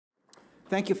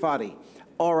Thank you, Fadi.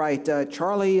 All right,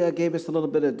 Charlie gave us a little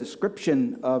bit of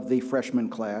description of the freshman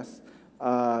class.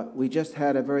 We just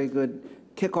had a very good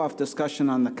kickoff discussion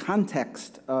on the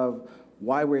context of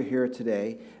why we're here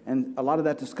today, and a lot of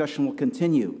that discussion will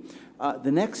continue.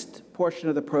 The next portion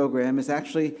of the program is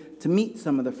actually to meet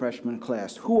some of the freshman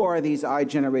class. Who are these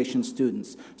iGeneration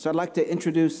students? So I'd like to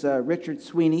introduce Richard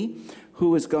Sweeney,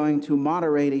 who is going to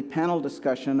moderate a panel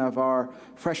discussion of our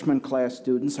freshman class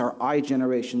students, our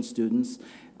iGeneration students,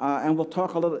 and we'll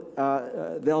talk a little,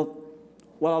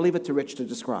 well, I'll leave it to Rich to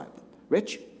describe.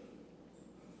 Rich?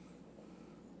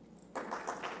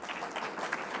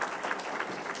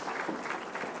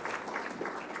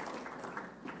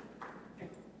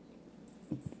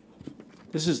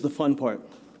 This is the fun part.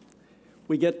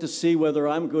 We get to see whether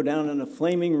I'm go down in a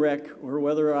flaming wreck or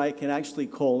whether I can actually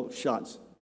call shots.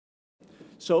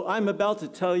 So I'm about to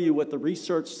tell you what the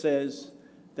research says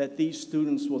that these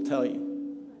students will tell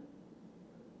you.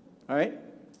 All right?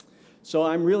 So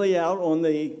I'm really out on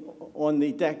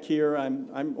the deck here.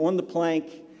 I'm on the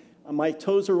plank. My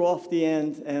toes are off the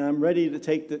end, and I'm ready to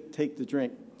take the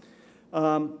drink.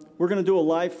 We're going to do a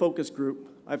live focus group.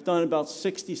 I've done about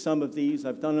 60-some of these.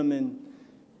 I've done them in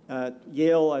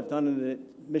Yale, I've done it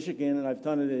at Michigan, and I've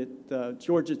done it at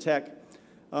Georgia Tech.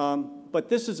 But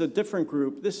this is a different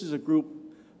group. This is a group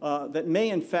that may,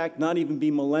 in fact, not even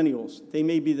be millennials. They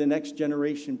may be the next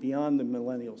generation beyond the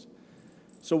millennials.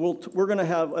 So we're going to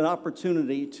have an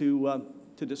opportunity to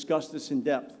discuss this in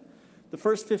depth. The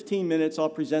first 15 minutes, I'll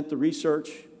present the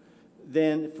research.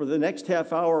 Then for the next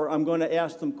half hour, I'm going to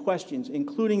ask them questions,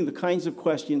 including the kinds of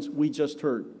questions we just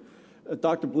heard.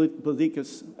 Dr.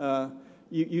 Bladikas,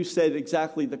 you said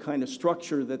exactly the kind of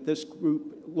structure that this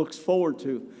group looks forward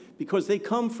to, because they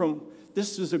come from,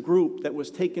 this is a group that was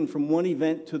taken from one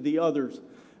event to the others.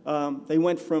 They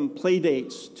went from play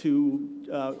dates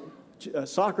to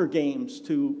soccer games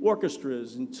to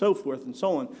orchestras and so forth and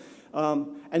so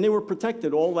on. And they were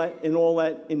protected in all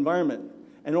that environment.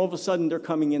 And all of a sudden, they're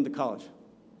coming into college.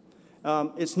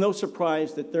 It's no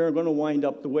surprise that they're going to wind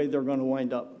up the way they're going to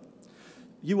wind up.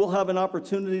 You will have an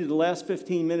opportunity the last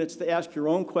 15 minutes to ask your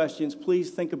own questions.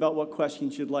 Please think about what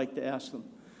questions you'd like to ask them.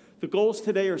 The goals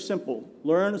today are simple.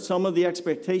 Learn some of the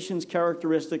expectations,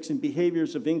 characteristics, and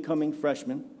behaviors of incoming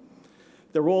freshmen.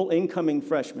 They're all incoming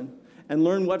freshmen. And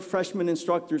learn what freshman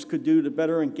instructors could do to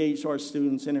better engage our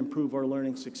students and improve our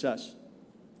learning success.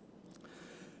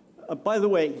 By the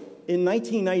way, in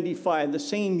 1995, the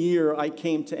same year I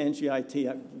came to NJIT,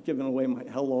 I've given away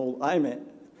how old I'm at,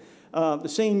 the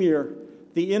same year,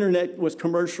 the internet was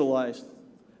commercialized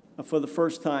for the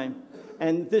first time.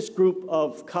 And this group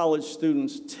of college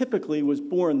students typically was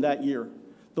born that year,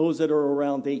 those that are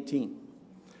around 18.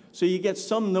 So you get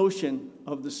some notion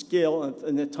of the scale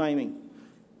and the timing.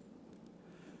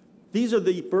 These are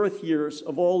the birth years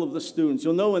of all of the students.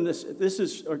 You'll know in this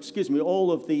is, or excuse me,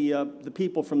 all of the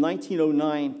people from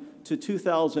 1909 to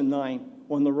 2009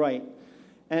 on the right.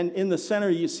 And in the center,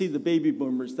 you see the baby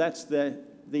boomers. That's the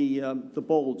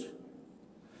bulge.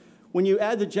 When you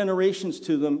add the generations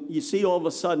to them, you see all of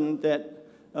a sudden that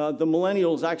the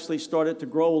millennials actually started to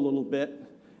grow a little bit.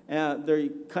 They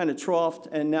kind of troughed,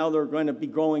 and now they're going to be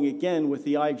growing again with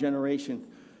the I generation.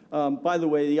 By the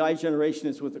way, the I generation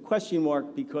is with a question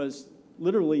mark because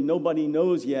literally nobody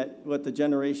knows yet what the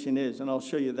generation is, and I'll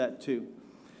show you that too.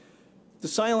 The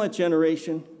silent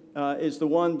generation is the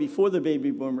one before the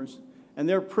baby boomers, and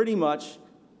they're pretty much,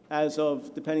 as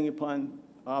of, depending upon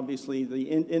obviously the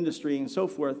industry and so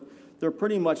forth, they're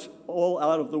pretty much all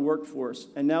out of the workforce,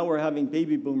 and now we're having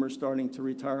baby boomers starting to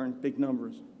retire in big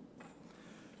numbers.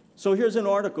 So here's an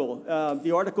article.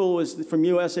 The article is from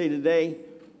USA Today.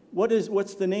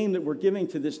 What's the name that we're giving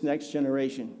to this next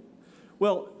generation?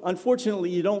 Well, unfortunately,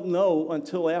 you don't know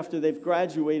until after they've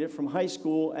graduated from high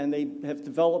school and they have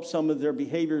developed some of their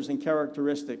behaviors and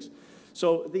characteristics.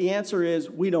 So the answer is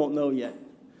we don't know yet.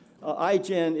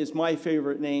 iGen is my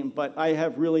favorite name, but I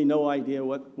have really no idea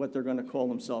what they're going to call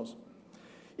themselves.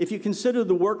 If you consider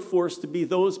the workforce to be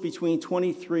those between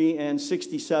 23 and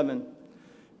 67,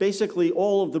 basically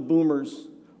all of the boomers,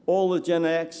 all the Gen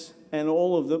X, and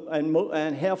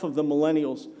and half of the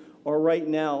millennials are right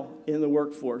now in the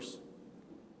workforce.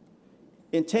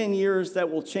 In 10 years, that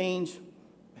will change.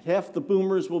 Half the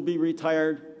boomers will be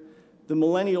retired. The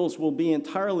millennials will be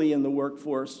entirely in the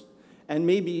workforce, and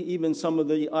maybe even some of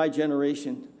the I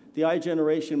generation. The I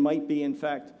generation might be, in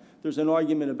fact, there's an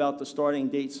argument about the starting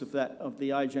dates of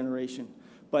the I generation.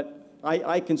 But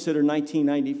I consider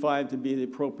 1995 to be the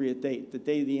appropriate date, the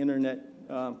day the internet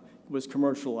was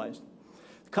commercialized.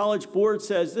 The College Board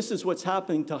says this is what's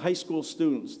happening to high school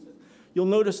students. You'll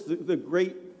notice the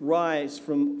great rise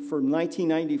from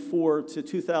 1994 to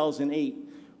 2008,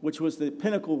 which was the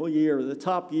pinnacle year, the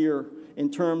top year in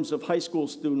terms of high school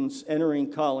students entering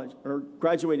college, or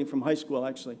graduating from high school,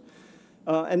 actually.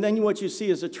 And then what you see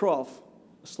is a trough,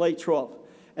 a slight trough.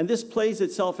 And this plays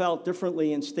itself out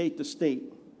differently in state to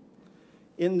state.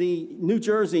 In the New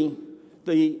Jersey,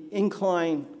 the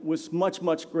incline was much,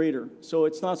 much greater. So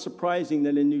it's not surprising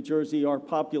that in New Jersey, our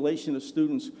population of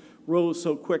students rose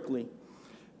so quickly.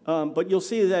 But you'll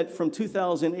see that from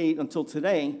 2008 until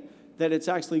today, that it's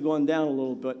actually gone down a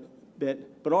little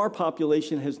bit, but our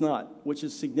population has not, which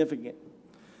is significant.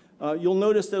 You'll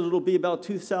notice that it'll be about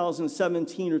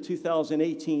 2017 or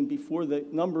 2018 before the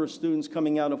number of students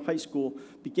coming out of high school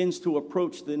begins to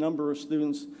approach the number of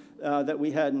students that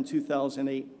we had in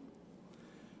 2008.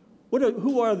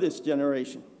 Who are this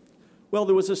generation? Well,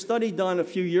 there was a study done a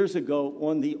few years ago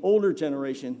on the older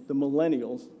generation, the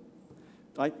millennials.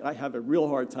 I have a real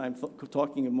hard time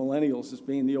talking of millennials as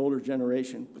being the older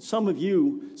generation. But some of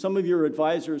you, some of your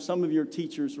advisors, some of your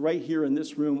teachers right here in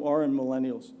this room are in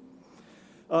millennials.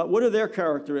 What are their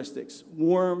characteristics?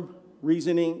 Warm,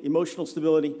 reasoning, emotional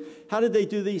stability. How did they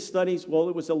do these studies? Well,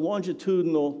 it was a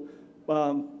longitudinal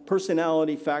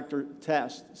personality factor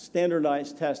test,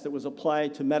 standardized test that was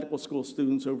applied to medical school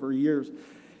students over years.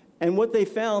 And what they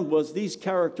found was these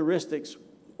characteristics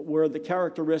were the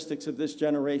characteristics of this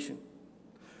generation.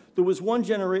 There was one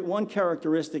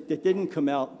characteristic that didn't come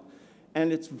out,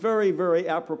 and it's very, very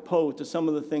apropos to some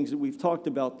of the things that we've talked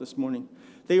about this morning.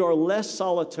 They are less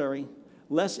solitary,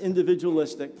 less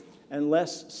individualistic, and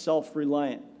less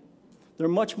self-reliant. They're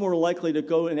much more likely to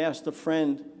go and ask a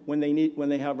friend when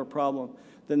they have a problem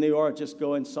than they are just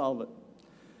go and solve it.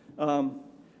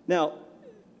 Now,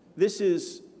 this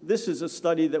is a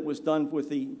study that was done with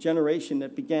the generation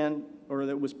that began, or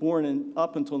that was born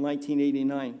up until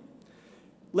 1989.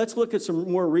 Let's look at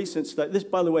some more recent studies. This,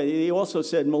 by the way, they also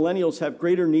said millennials have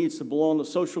greater needs to belong to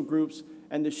social groups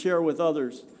and to share with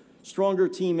others, stronger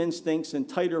team instincts and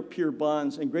tighter peer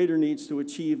bonds, and greater needs to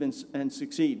achieve and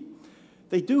succeed.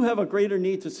 They do have a greater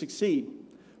need to succeed,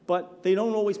 but they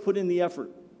don't always put in the effort.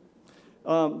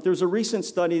 There's a recent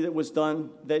study that was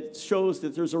done that shows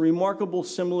that there's a remarkable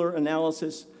similar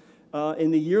analysis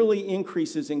in the yearly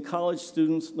increases in college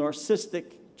students'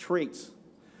 narcissistic traits,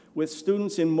 with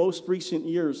students in most recent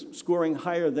years scoring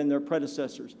higher than their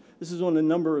predecessors. This is on a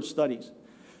number of studies.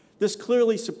 This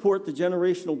clearly supports the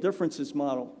generational differences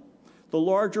model. The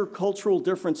larger cultural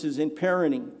differences in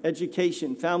parenting,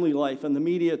 education, family life, and the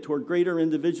media toward greater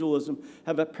individualism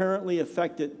have apparently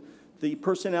affected the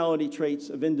personality traits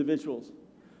of individuals.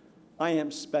 I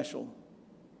am special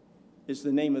is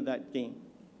the name of that game.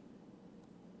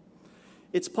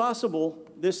 It's possible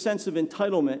this sense of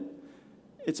entitlement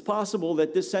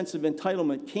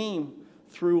came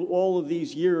through all of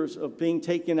these years of being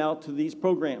taken out to these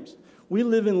programs. We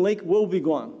live in Lake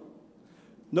Wobegon.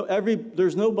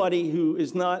 There's nobody who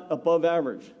is not above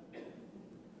average.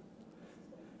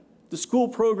 The school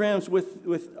programs with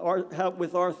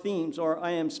our themes are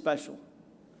I am special.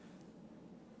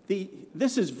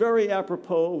 This is very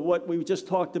apropos of what we just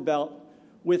talked about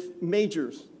with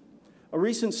majors. A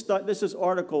recent study, this is an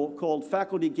article called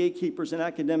Faculty Gatekeepers and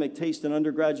Academic Taste in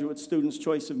Undergraduate Students'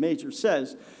 Choice of Major,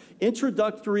 says,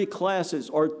 introductory classes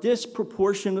are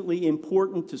disproportionately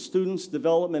important to students'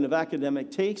 development of academic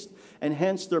taste and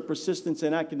hence their persistence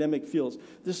in academic fields.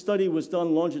 This study was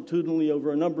done longitudinally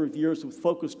over a number of years with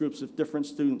focus groups of different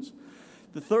students.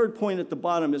 The third point at the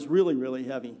bottom is really, really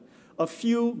heavy. A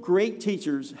few great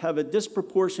teachers have a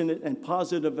disproportionate and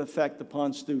positive effect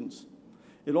upon students.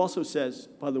 It also says,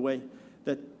 by the way,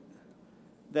 that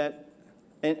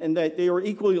they are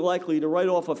equally likely to write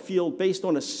off a field based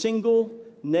on a single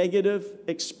negative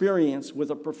experience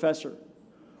with a professor.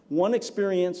 One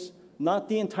experience, not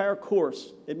the entire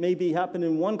course. It may be happen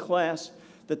in one class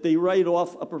that they write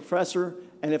off a professor,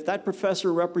 and if that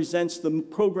professor represents the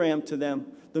program to them,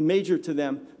 the major to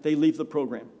them, they leave the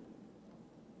program.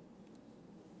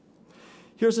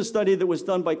 Here's a study that was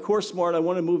done by CourseSmart. I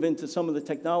want to move into some of the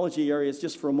technology areas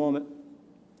just for a moment.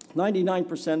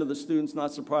 99% of the students,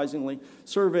 not surprisingly,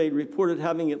 surveyed reported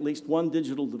having at least one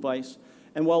digital device.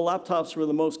 And while laptops were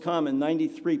the most common,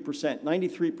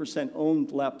 93% owned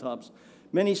laptops.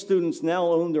 Many students now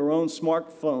own their own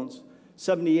smartphones,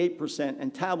 78%,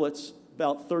 and tablets,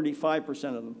 about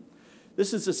 35% of them.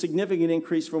 This is a significant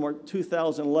increase from our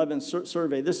 2011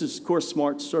 survey. This is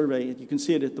CourseSmart's survey. You can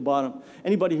see it at the bottom.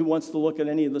 Anybody who wants to look at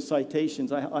any of the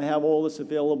citations, I have all this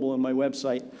available on my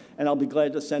website, and I'll be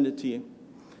glad to send it to you.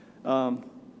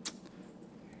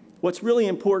 What's really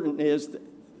important is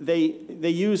they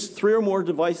use 3 or more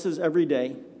devices every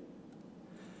day,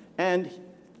 and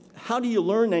How do you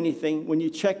learn anything when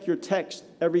you check your text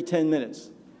every 10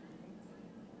 minutes?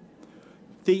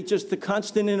 Just the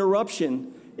constant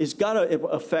interruption has got to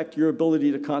affect your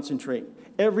ability to concentrate.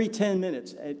 Every 10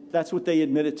 minutes, that's what they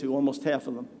admitted to, almost half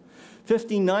of them.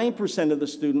 59% of the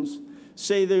students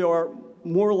say they are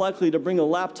more likely to bring a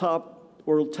laptop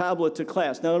or tablet to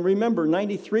class. Now remember,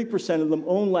 93% of them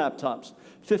own laptops.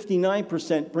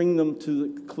 59% bring them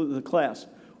to the class.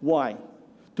 Why?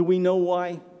 Do we know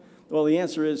why? Well, the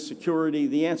answer is security.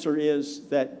 The answer is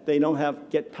that they don't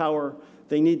get power.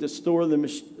 They need to store the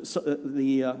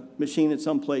machine at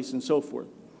some place and so forth.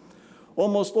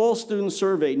 Almost all students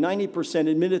surveyed, 90%,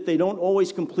 admitted they don't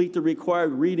always complete the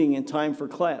required reading in time for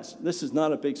class. This is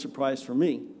not a big surprise for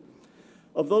me.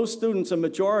 Of those students, a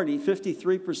majority,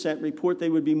 53%, report they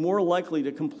would be more likely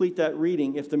to complete that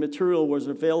reading if the material was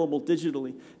available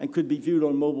digitally and could be viewed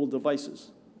on mobile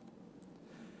devices.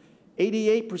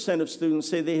 88% of students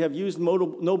say they have used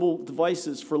mobile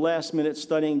devices for last-minute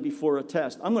studying before a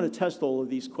test. I'm going to test all of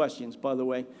these questions, by the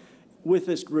way, with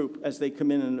this group as they come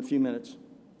in a few minutes.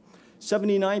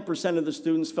 79% of the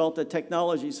students felt that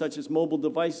technology such as mobile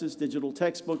devices, digital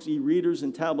textbooks, e-readers,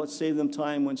 and tablets save them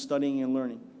time when studying and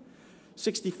learning.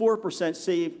 64%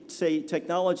 say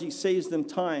technology saves them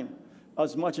time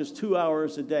as much as 2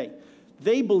 hours a day.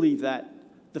 They believe that.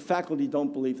 The faculty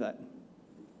don't believe that,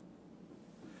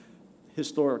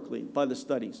 historically, by the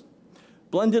studies.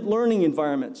 Blended learning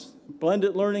environments.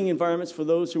 Blended learning environments, for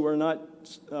those who are not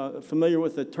familiar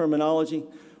with the terminology,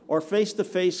 are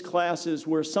face-to-face classes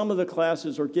where some of the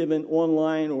classes are given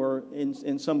online or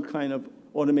in some kind of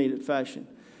automated fashion.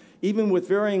 Even with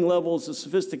varying levels of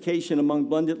sophistication among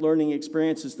blended learning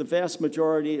experiences, the vast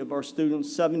majority of our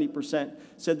students, 70%,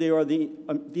 said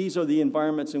these are the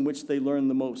environments in which they learn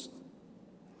the most.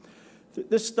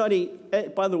 This study,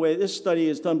 by the way, this study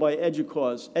is done by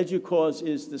EDUCAUSE. EDUCAUSE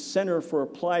is the Center for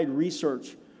Applied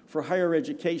Research for Higher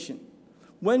Education.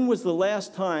 When was the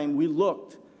last time we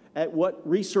looked at what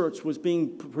research was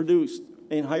being produced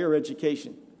in higher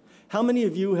education? How many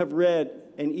of you have read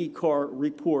an ECAR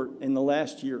report in the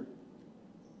last year?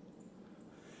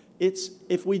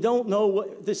 If we don't know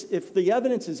if the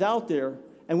evidence is out there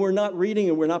and we're not reading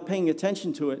and we're not paying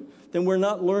attention to it, then we're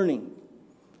not learning.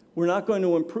 We're not going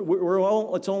to improve.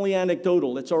 It's only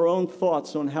anecdotal. It's our own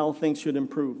thoughts on how things should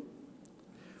improve.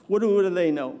 What do they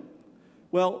know?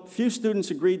 Well, few students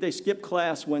agreed they skip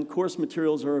class when course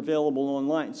materials are available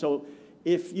online. So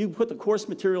if you put the course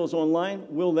materials online,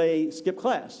 will they skip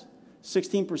class?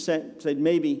 16% said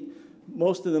maybe.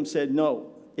 Most of them said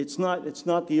no. It's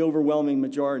not the overwhelming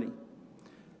majority.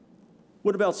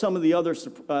 What about some of the others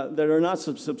that are not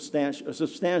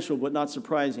substantial but not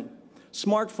surprising?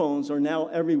 Smartphones are now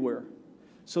everywhere,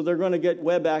 so they're going to get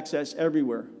web access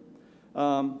everywhere.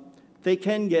 They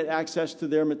can get access to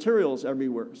their materials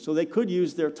everywhere, so they could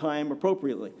use their time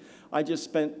appropriately. I just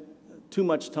spent too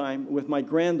much time with my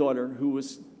granddaughter who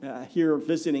was here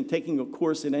visiting, taking a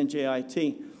course at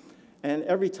NJIT, and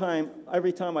every time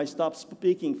I stopped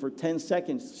speaking for 10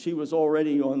 seconds, she was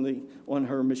already on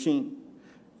her machine.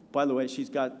 By the way, she's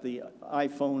got the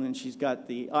iPhone, and she's got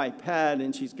the iPad,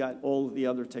 and she's got all of the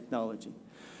other technology.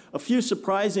 A few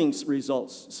surprising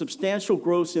results. Substantial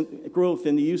growth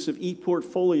in the use of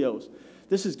e-portfolios.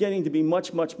 This is getting to be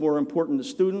much, much more important to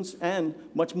students and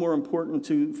much more important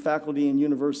to faculty and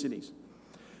universities.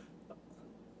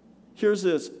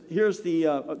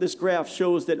 This graph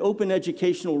shows that open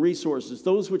educational resources,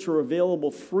 those which are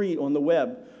available free on the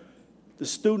web, the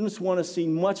students want to see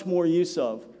much more use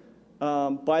of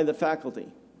by the faculty.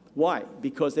 Why?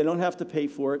 Because they don't have to pay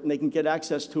for it and they can get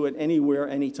access to it anywhere,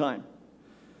 anytime.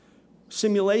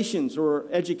 Simulations or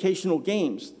educational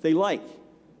games, they like,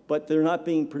 but they're not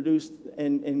being produced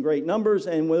in great numbers,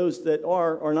 and those that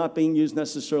are not being used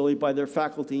necessarily by their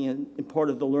faculty in part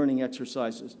of the learning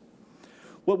exercises.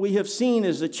 What we have seen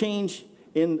is a change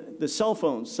in the cell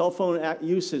phones. Cell phone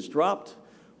use has dropped,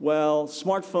 while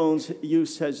smartphones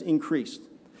use has increased.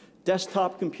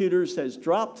 Desktop computers has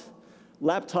dropped,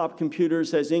 laptop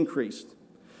computers has increased.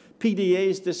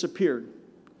 PDAs disappeared.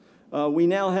 We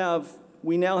now have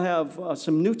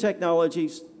some new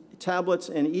technologies, tablets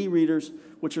and e-readers,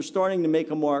 which are starting to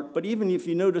make a mark. But even if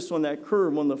you notice on that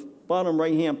curve on the bottom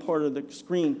right-hand part of the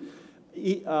screen,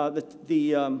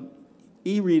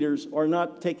 e-readers are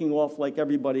not taking off like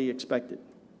everybody expected.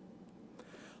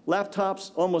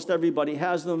 Laptops, almost everybody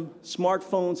has them.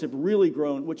 Smartphones have really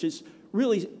grown, which is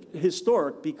really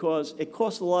historic because it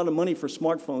costs a lot of money for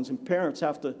smartphones, and parents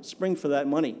have to spring for that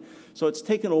money. So it's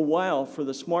taken a while for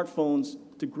the smartphones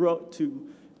to grow,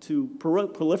 to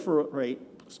proliferate,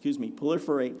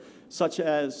 such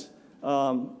as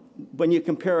when you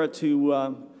compare it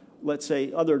to let's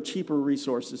say, other cheaper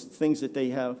resources, things that they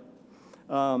have.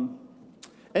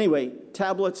 Anyway,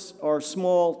 tablets are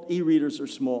small, e-readers are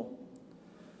small.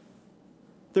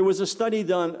 There was a study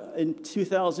done in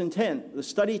 2010. The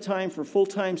study time for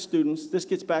full-time students, this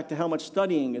gets back to how much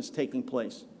studying is taking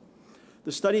place.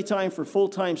 The study time for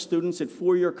full-time students at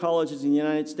four-year colleges in the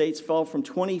United States fell from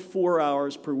 24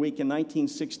 hours per week in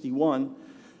 1961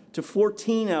 to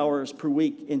 14 hours per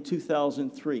week in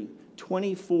 2003,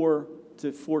 24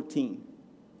 to 14.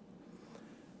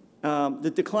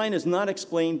 The decline is not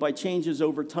explained by changes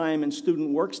over time in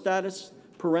student work status,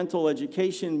 parental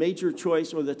education, major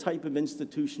choice, or the type of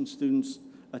institution students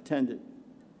attended.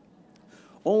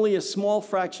 Only a small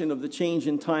fraction of the change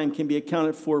in time can be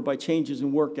accounted for by changes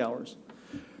in work hours.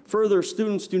 Further,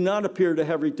 students do not appear to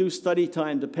have reduced study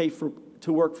time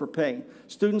to work for pay.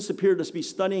 Students appear to be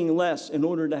studying less in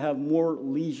order to have more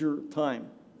leisure time.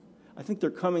 I think they're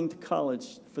coming to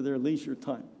college for their leisure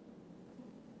time.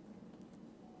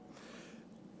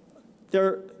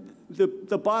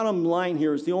 The bottom line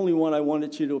here is the only one I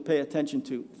wanted you to pay attention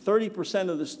to. 30%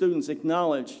 of the students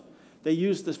acknowledge they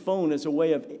use the phone as a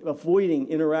way of avoiding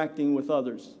interacting with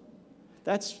others.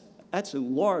 That's a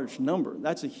large number.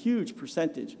 That's a huge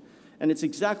percentage. And it's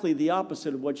exactly the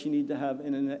opposite of what you need to have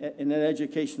in an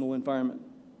educational environment.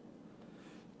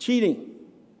 Cheating.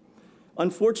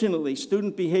 Unfortunately,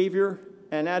 student behavior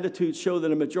and attitudes show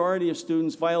that a majority of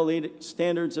students violate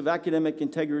standards of academic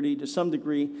integrity to some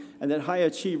degree, and that high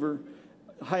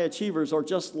achievers are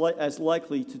just as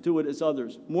likely to do it as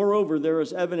others. Moreover, there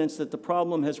is evidence that the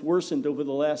problem has worsened over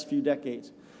the last few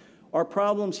decades. Our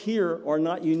problems here are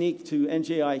not unique to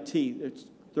NJIT.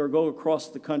 They go across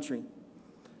the country.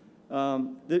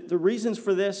 The reasons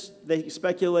for this, they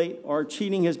speculate, are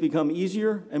cheating has become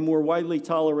easier and more widely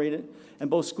tolerated, and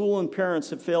both school and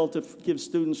parents have failed to give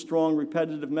students strong,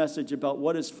 repetitive message about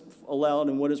what is allowed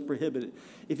and what is prohibited.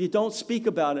 If you don't speak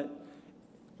about it,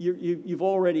 you've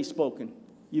already spoken.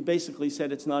 You basically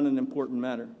said it's not an important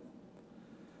matter.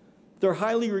 They're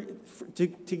highly,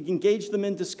 to engage them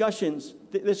in discussions,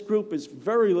 this group is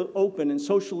very open and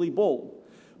socially bold.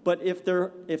 But if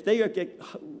they get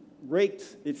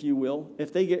raked, if you will,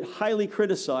 if they get highly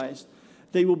criticized,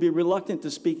 they will be reluctant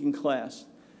to speak in class.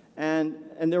 And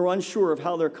they're unsure of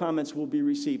how their comments will be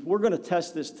received. We're going to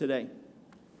test this today.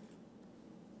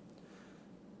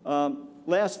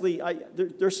 Lastly,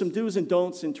 there's some do's and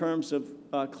don'ts in terms of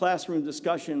classroom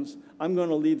discussions. I'm going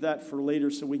to leave that for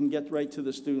later so we can get right to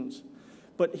the students.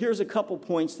 But here's a couple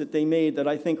points that they made that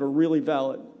I think are really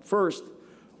valid. First,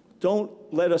 don't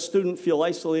let a student feel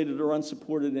isolated or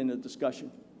unsupported in a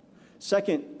discussion.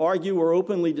 Second, argue or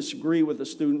openly disagree with a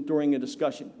student during a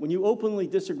discussion. When you openly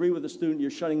disagree with a student,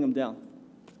 you're shutting them down.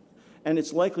 And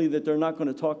it's likely that they're not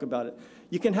going to talk about it.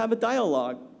 You can have a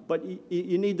dialogue, but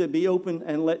you need to be open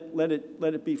and let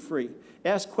it be free.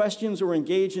 Ask questions or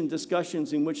engage in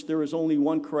discussions in which there is only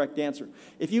one correct answer.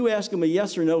 If you ask them a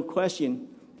yes or no question,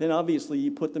 then obviously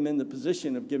you put them in the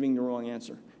position of giving the wrong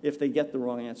answer, if they get the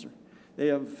wrong answer. They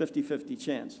have a 50-50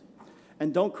 chance.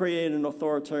 And don't create an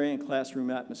authoritarian classroom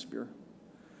atmosphere.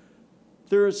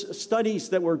 There's studies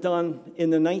that were done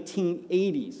in the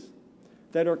 1980s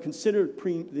that are considered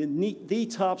the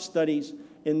top studies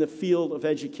in the field of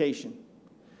education.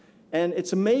 And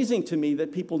it's amazing to me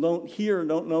that people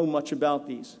don't know much about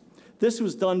these. This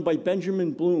was done by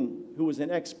Benjamin Bloom, who was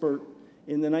an expert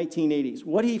in the 1980s.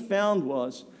 What he found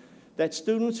was that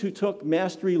students who took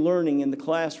mastery learning in the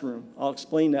classroom, I'll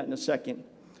explain that in a second,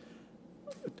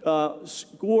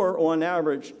 score on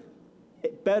average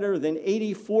better than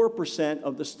 84%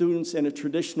 of the students in a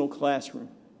traditional classroom.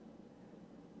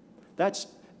 That's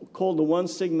called the 1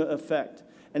 sigma effect,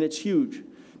 and it's huge.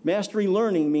 Mastery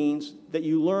learning means that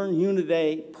you learn Unit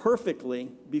A perfectly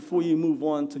before you move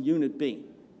on to Unit B.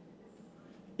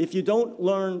 If you don't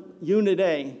learn Unit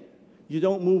A, you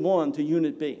don't move on to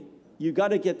Unit B. You got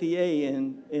to get the A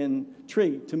in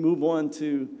Trig to move on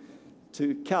to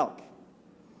Calc.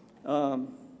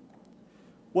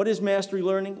 What is mastery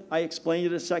learning? I explained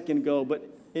it a second ago, but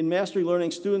in mastery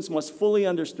learning, students must fully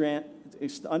understand,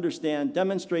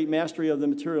 demonstrate mastery of the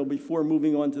material before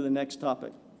moving on to the next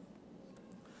topic.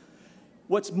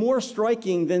 What's more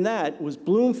striking than that was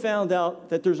Bloom found out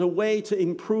that there's a way to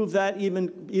improve that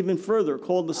even further,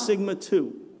 called the Sigma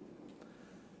 2.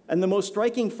 And the most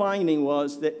striking finding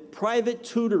was that private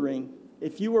tutoring,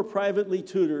 if you were privately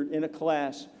tutored in a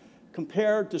class,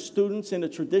 compared to students in a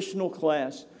traditional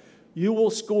class, you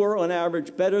will score on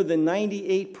average better than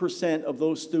 98% of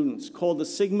those students, called the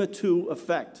Sigma 2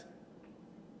 effect.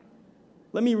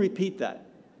 Let me repeat that.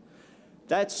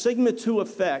 That Sigma 2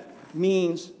 effect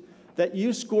means that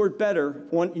you scored better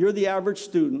when you're the average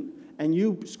student, and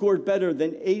you scored better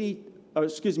than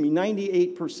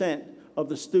 98% of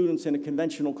the students in a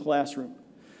conventional classroom.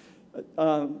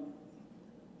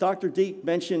 Dr. Deek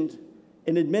mentioned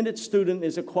an admitted student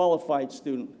is a qualified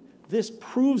student. This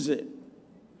proves it.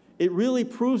 It really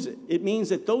proves it. It means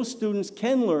that those students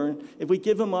can learn if we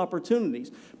give them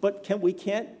opportunities. But we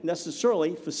can't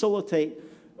necessarily facilitate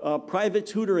private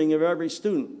tutoring of every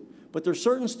student. But there are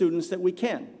certain students that we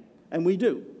can, and we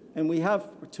do, and we have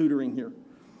tutoring here.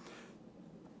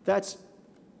 That's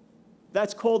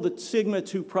called the Sigma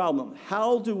 2 problem.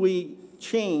 How do we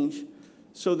change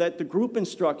so that the group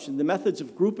instruction, the methods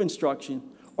of group instruction,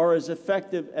 are as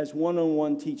effective as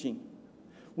one-on-one teaching?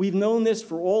 We've known this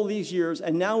for all these years,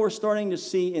 and now we're starting to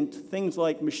see in things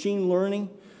like machine learning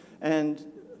and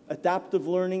adaptive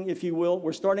learning, if you will,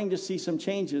 we're starting to see some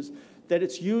changes, that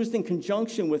it's used in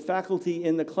conjunction with faculty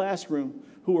in the classroom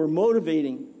who are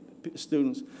motivating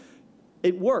students.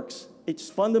 It works. It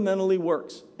fundamentally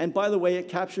works. And by the way, it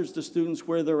captures the students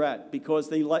where they're at because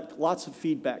they like lots of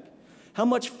feedback. How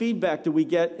much feedback do we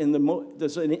get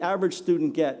does an average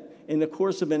student get in the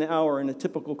course of an hour in a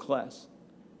typical class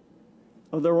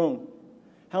of their own?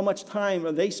 How much time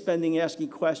are they spending asking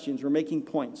questions or making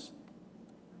points?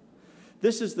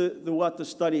 This is what the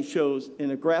study shows in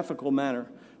a graphical manner.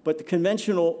 But the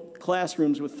conventional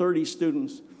classrooms with 30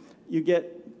 students, you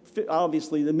get,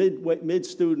 obviously, the mid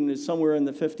student is somewhere in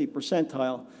the 50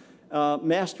 percentile.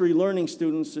 Mastery learning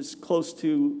students is close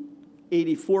to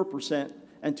 84%,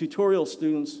 and tutorial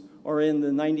students are in the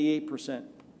 98%.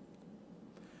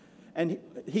 And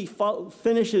he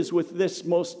finishes with this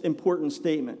most important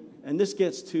statement, and this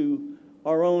gets to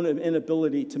our own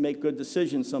inability to make good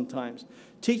decisions sometimes.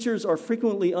 Teachers are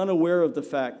frequently unaware of the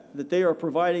fact that they are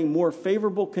providing more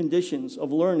favorable conditions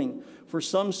of learning for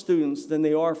some students than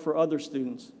they are for other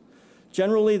students.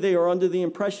 Generally, they are under the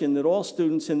impression that all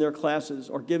students in their classes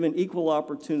are given equal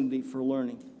opportunity for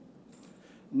learning.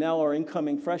 Now our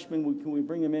incoming freshmen, can we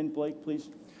bring them in, Blake, please?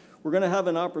 We're going to have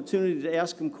an opportunity to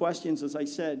ask them questions, as I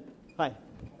said. Hi.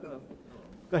 Go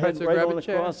ahead, right on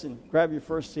across and grab your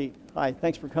first seat. Hi,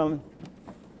 thanks for coming.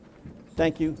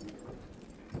 Thank you.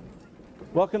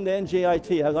 Welcome to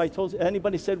NJIT. As I told you,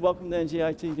 anybody said welcome to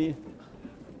NJIT to you?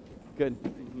 Good.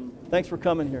 Thanks for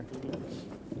coming here.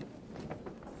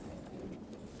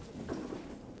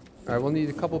 All right, we'll need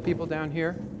a couple people down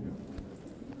here.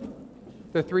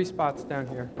 There are 3 spots down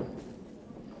here.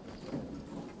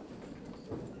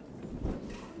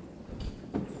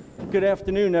 Good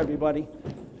afternoon, everybody.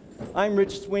 I'm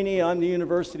Rich Sweeney. I'm the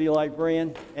university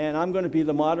librarian, and I'm going to be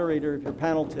the moderator of your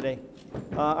panel today.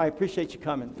 I appreciate you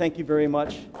coming. Thank you very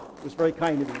much. It was very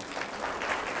kind of you.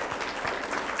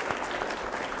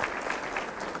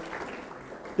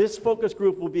 This focus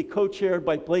group will be co-chaired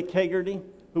by Blake Haggerty,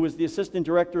 who is the Assistant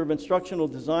Director of Instructional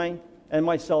Design, and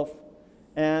myself.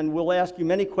 And we'll ask you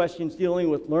many questions dealing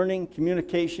with learning,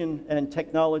 communication, and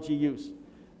technology use.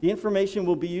 The information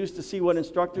will be used to see what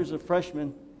instructors of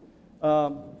freshmen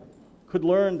could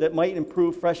learn that might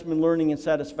improve freshman learning and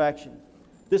satisfaction.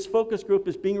 This focus group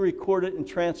is being recorded and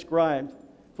transcribed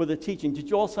for the teaching. Did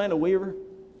you all sign a waiver?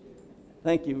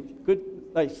 Thank you. Good,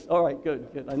 nice. All right, good,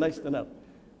 good. Nice to know.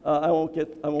 I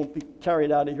won't be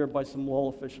carried out of here by some wall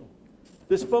official.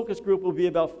 This focus group will be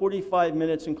about 45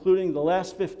 minutes, including the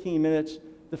last 15 minutes.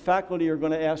 The faculty are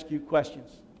going to ask you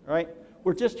questions. All right?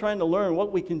 We're just trying to learn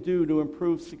what we can do to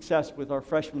improve success with our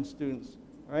freshman students.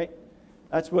 All right?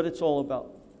 That's what it's all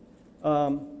about.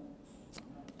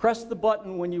 Press the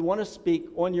button when you want to speak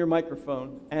on your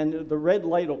microphone, and the red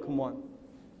light will come on.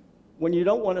 When you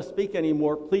don't want to speak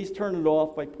anymore, please turn it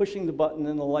off by pushing the button,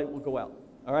 and the light will go out.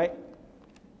 All right?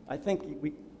 I think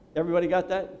everybody got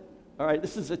that? All right,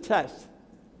 this is a test.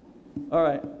 All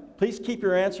right, please keep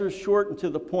your answers short and to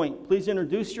the point. Please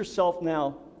introduce yourself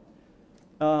now,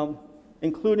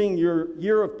 including your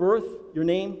year of birth, your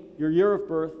name, your year of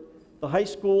birth, the high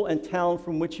school and town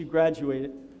from which you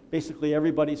graduated. Basically,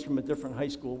 everybody's from a different high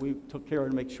school. We took care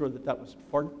to make sure that that was,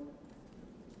 pardon?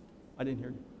 I didn't hear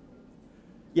you.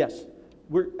 Yes,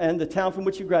 and the town from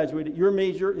which you graduated, your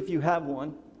major, if you have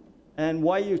one, and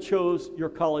why you chose your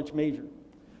college major.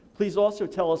 Please also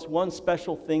tell us one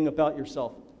special thing about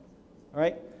yourself, all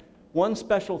right? One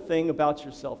special thing about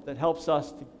yourself that helps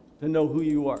us to know who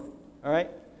you are, all right?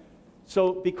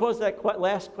 So because that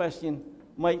last question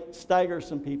might stagger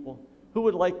some people, who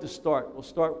would like to start? We'll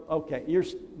start, okay,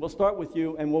 we'll start with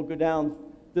you, and we'll go down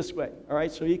this way, all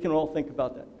right? So you can all think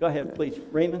about that. Go ahead, please.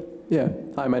 Raymond? Yeah.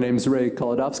 Hi, my name's Ray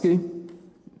Kolodowski.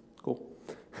 Cool.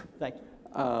 Thank you.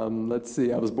 Let's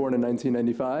see, I was born in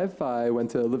 1995. I went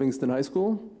to Livingston High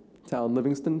School, town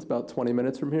Livingston. It's about 20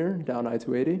 minutes from here, down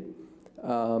I-280.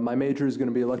 My major is going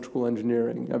to be electrical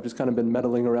engineering. I've just kind of been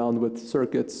meddling around with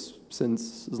circuits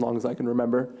since as long as I can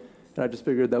remember, and I just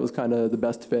figured that was kind of the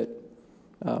best fit.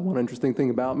 One interesting thing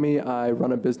about me, I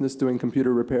run a business doing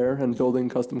computer repair and building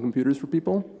custom computers for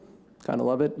people. Kind of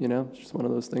love it, you know, it's just one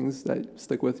of those things that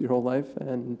stick with your whole life,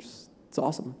 and it's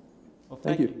awesome. Well,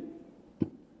 thank you.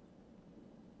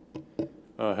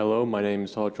 Hello, my name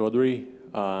is Saul Chaudhary,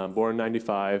 born in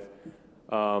 95.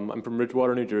 I'm from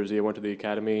Ridgewater, New Jersey. I went to the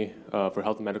Academy for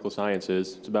Health and Medical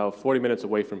Sciences. It's about 40 minutes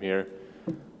away from here.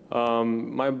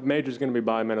 My major is going to be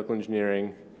biomedical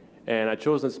engineering, and I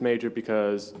chose this major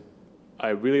because I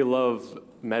really love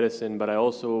medicine, but I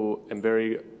also am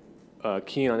very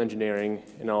keen on engineering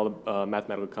and all the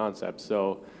mathematical concepts.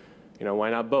 So, you know,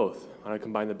 why not both? I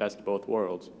combine the best of both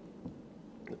worlds.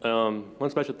 One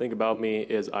special thing about me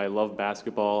is I love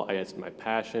basketball. It's my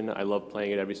passion. I love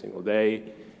playing it every single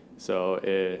day. So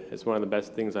it's one of the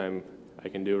best things I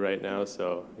can do right now.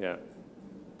 So yeah.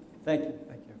 Thank you.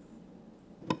 Thank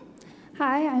you.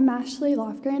 Hi, I'm Ashley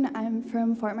Lofgren. I'm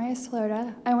from Fort Myers,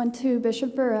 Florida. I went to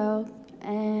Bishop Verot,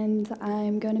 and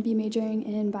I'm going to be majoring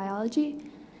in biology.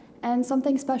 And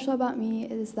something special about me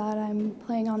is that I'm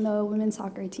playing on the women's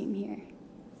soccer team here.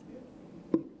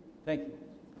 Thank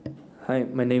you. Hi,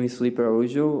 my name is Felipe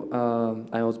Araujo.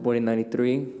 I was born in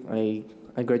 '93.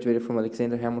 I graduated from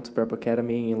Alexander Hamilton Prep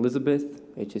Academy in Elizabeth,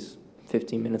 which is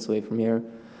 15 minutes away from here.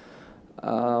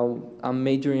 I'm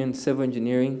majoring in civil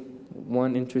engineering.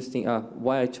 One interesting,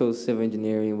 why I chose civil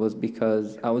engineering was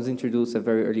because I was introduced at a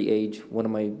very early age. One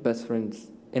of my best friends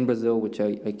in Brazil, which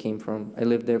I came from, I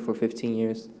lived there for 15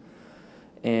 years.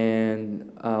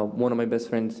 And one of my best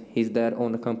friends, his dad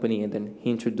owned a company, and then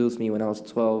he introduced me when I was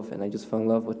 12, and I just fell in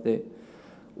love with it.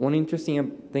 One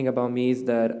interesting thing about me is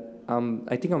that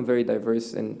I think I'm very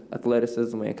diverse in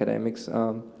athleticism and academics.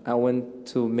 I went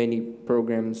to many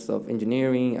programs of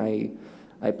engineering.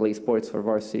 I played sports for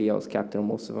varsity. I was captain of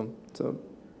most of them. So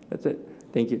that's it.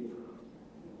 Thank you.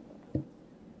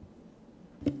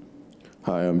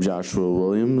 Hi, I'm Joshua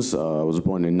Williams. I was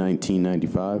born in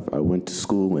 1995. I went to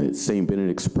school at St.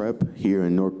 Benedict's Prep here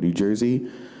in Newark, New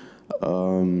Jersey.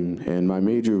 And my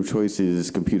major of choice is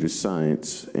computer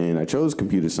science. And I chose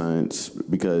computer science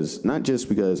because, not just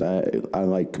because I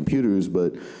like computers,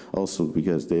 but also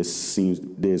because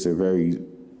there's a very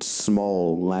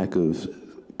small lack of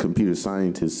computer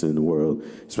scientists in the world,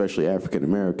 especially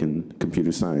African-American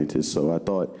computer scientists. So I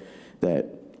thought that,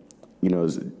 you know,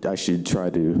 I should try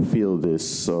to fill this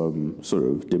sort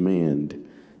of demand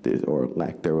or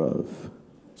lack thereof.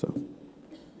 So.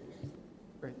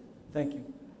 Great. Thank you.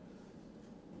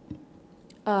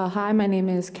 Hi, my name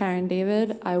is Karen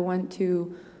David. I went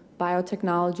to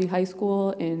Biotechnology High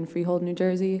School in Freehold, New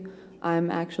Jersey.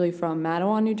 I'm actually from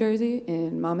Matawan, New Jersey,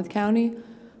 in Monmouth County.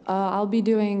 I'll be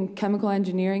doing chemical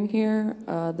engineering here,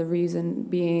 the reason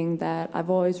being that I've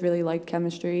always really liked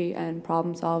chemistry and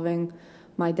problem solving.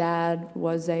 My dad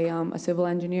was a civil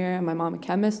engineer and my mom a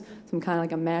chemist, so I'm kind of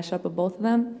like a mashup of both of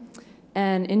them.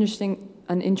 And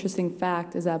an interesting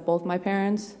fact is that both my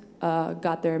parents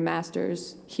got their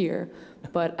masters here,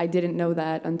 but I didn't know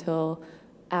that until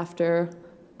after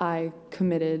I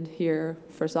committed here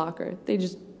for soccer. They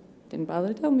just didn't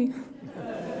bother to tell me.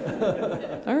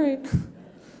 All right.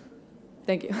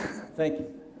 Thank you. Thank you.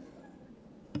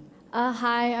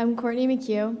 Hi, I'm Courtney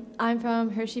McHugh. I'm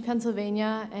from Hershey,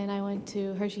 Pennsylvania, and I went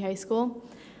to Hershey High School.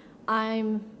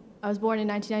 I was born in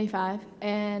 1995,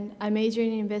 and I'm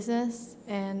majoring in business,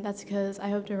 and that's because I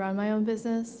hope to run my own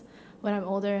business when I'm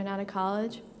older and out of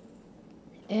college.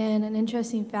 And an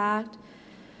interesting fact,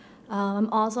 I'm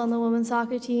also on the women's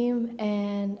soccer team,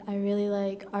 and I really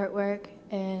like artwork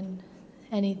and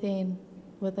anything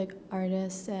with like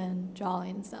artists and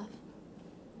drawing and stuff.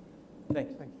 Thank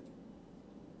you. Thank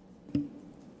you.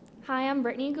 Hi, I'm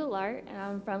Brittany Goulart, and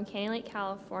I'm from Canyon Lake,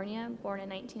 California, born in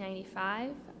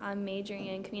 1995. I'm majoring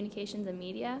in communications and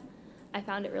media. I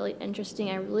found it really interesting.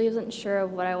 I really wasn't sure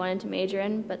of what I wanted to major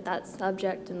in, but that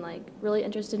subject really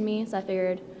interested me, so I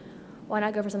figured, why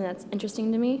not go for something that's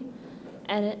interesting to me?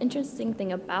 And an interesting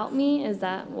thing about me is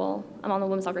that, well, I'm on the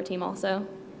women's soccer team also,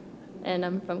 and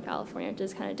I'm from California, which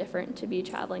is kind of different to be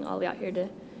traveling all the way out here to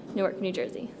Newark, New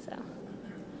Jersey, so.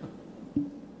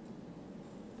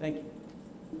 Thank you.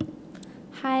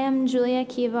 Hi, I'm Julia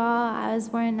Kival. I was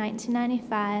born in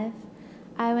 1995.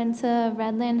 I went to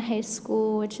Redland High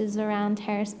School, which is around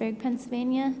Harrisburg,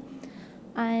 Pennsylvania.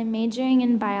 I'm majoring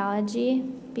in biology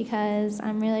because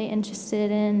I'm really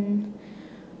interested in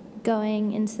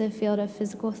going into the field of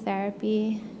physical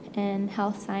therapy and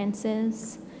health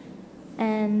sciences.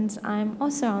 And I'm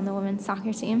also on the women's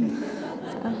soccer team.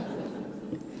 So.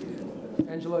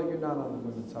 Angela, you're not on the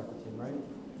women's soccer team, right?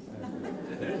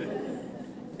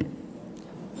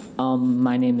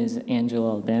 My name is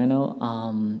Angelo Albano.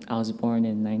 I was born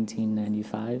in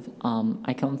 1995.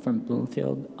 I come from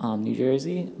Bloomfield, New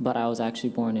Jersey, but I was actually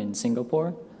born in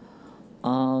Singapore.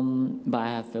 But I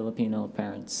have Filipino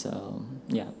parents, so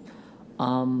yeah.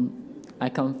 I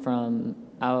come from,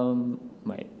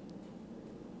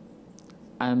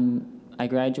 I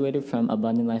graduated from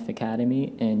Abundant Life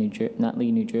Academy in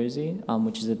Nutley, New Jersey,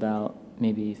 which is about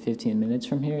maybe 15 minutes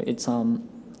from here. It's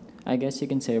I guess you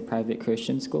can say a private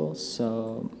Christian school,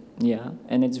 so yeah,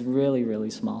 and it's really, really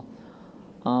small.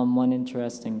 One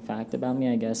interesting fact about me,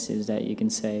 I guess, is that you can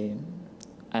say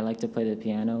I like to play the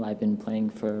piano. I've been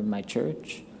playing for my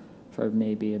church for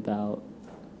maybe about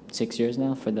 6 years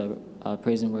now for the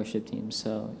praise and worship team,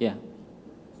 so yeah.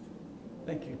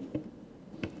 Thank you.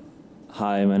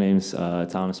 Hi, my name's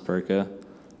Thomas Perka,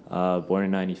 born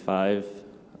in 95,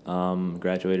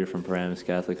 graduated from Paramus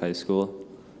Catholic High School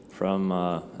from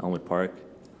Elmwood Park.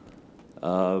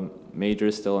 Major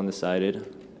is still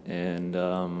undecided, and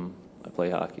I play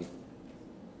hockey.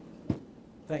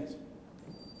 Thanks.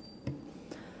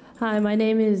 Hi, my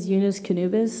name is Eunice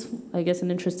Canubis. I guess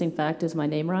an interesting fact is my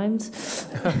name rhymes.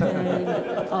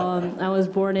 And, I was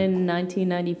born in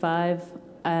 1995,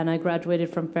 and I graduated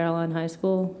from Fairlawn High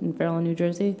School in Fairlawn, New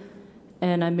Jersey.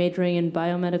 And I'm majoring in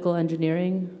biomedical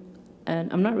engineering.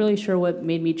 And I'm not really sure what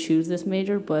made me choose this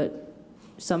major, but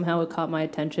somehow it caught my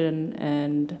attention,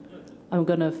 and I'm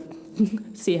gonna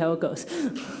see how it goes.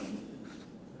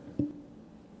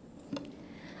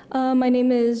 My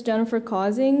name is Jennifer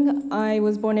Causing. I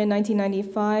was born in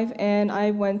 1995, and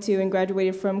I went to and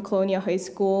graduated from Colonia High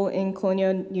School in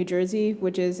Colonia, New Jersey,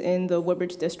 which is in the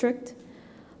Woodbridge district.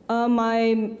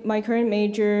 My current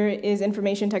major is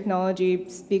information technology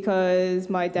because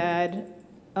my dad,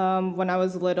 when I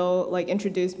was little,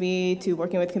 introduced me to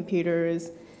working with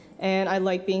computers, and I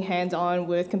like being hands-on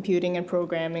with computing and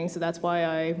programming, so that's why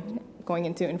I'm going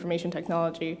into information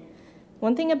technology.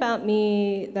 One thing about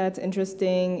me that's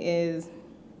interesting is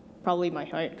probably my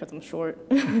height, because I'm short.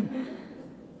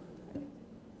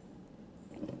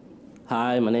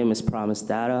 Hi, my name is Promise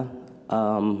Data.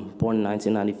 Born in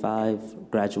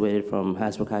 1995, graduated from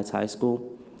Hasbrook Heights High School.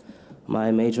 My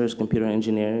major is computer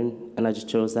engineering, and I just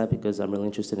chose that because I'm really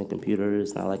interested in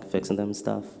computers, and I like fixing them and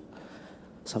stuff.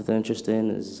 Something interesting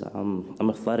is I'm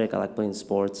athletic. I like playing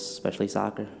sports, especially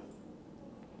soccer.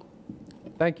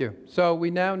 Thank you. So we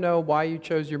now know why you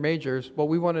chose your majors. What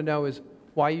we want to know is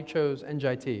why you chose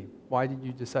NJIT. Why did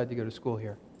you decide to go to school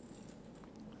here?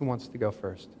 Who wants to go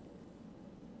first?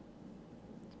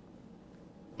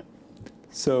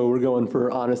 So we're going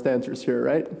for honest answers here,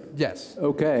 right? Yes.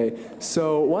 Okay.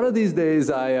 So one of these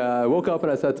days I woke up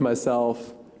and I said to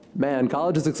myself, man,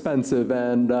 college is expensive,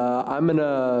 and I'm in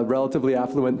a relatively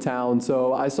affluent town,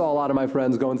 so I saw a lot of my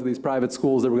friends going to these private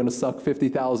schools that were going to suck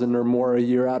 $50,000 or more a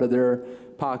year out of their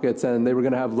pockets, and they were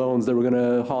going to have loans that were going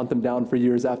to haunt them down for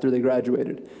years after they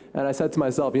graduated. And I said to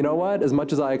myself, you know what? As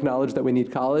much as I acknowledge that we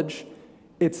need college,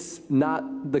 it's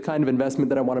not the kind of investment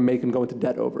that I want to make and go into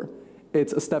debt over.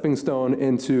 It's a stepping stone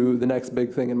into the next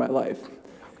big thing in my life.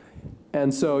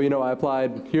 And so, I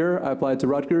applied here, I applied to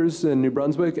Rutgers in New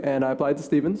Brunswick, and I applied to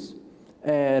Stevens.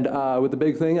 And with the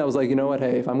big thing, I was like, you know what,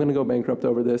 hey, if I'm going to go bankrupt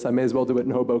over this, I may as well do it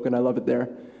in Hoboken. I love it there.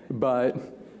 But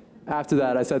after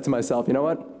that, I said to myself, you know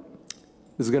what,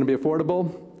 this is going to be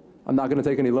affordable. I'm not going to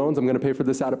take any loans. I'm going to pay for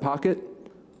this out of pocket.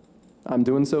 I'm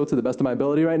doing so to the best of my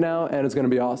ability right now, and it's going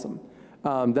to be awesome.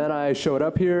 Then I showed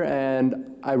up here,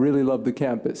 and I really love the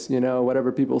campus.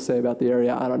 Whatever people say about the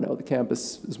area, I don't know. The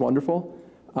campus is wonderful.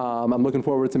 I'm looking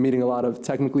forward to meeting a lot of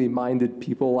technically minded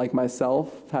people like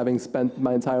myself. Having spent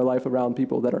my entire life around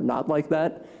people that are not like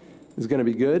that is going to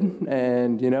be good,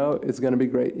 and it's going to be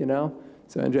great.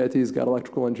 So NJIT's got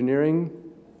electrical engineering.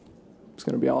 It's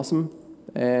going to be awesome,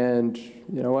 and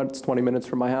you know what? It's 20 minutes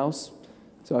from my house,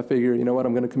 so I figure, you know what?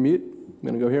 I'm going to commute. I'm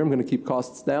going to go here. I'm going to keep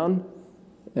costs down,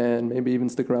 and maybe even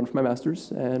stick around for my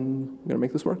master's, and I'm going to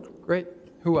make this work. Great.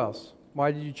 Who else?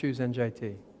 Why did you choose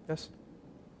NJIT? Yes.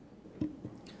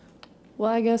 Well,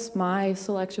 I guess my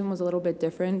selection was a little bit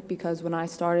different because when I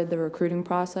started the recruiting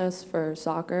process for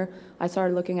soccer, I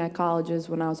started looking at colleges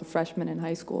when I was a freshman in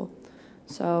high school.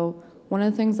 So one of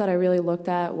the things that I really looked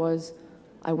at was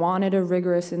I wanted a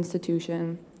rigorous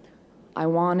institution. I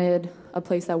wanted a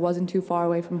place that wasn't too far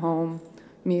away from home.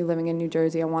 Me living in New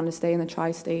Jersey, I wanted to stay in the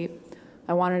tri-state.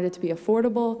 I wanted it to be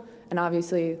affordable, and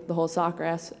obviously the whole soccer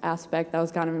aspect, that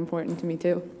was kind of important to me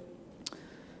too.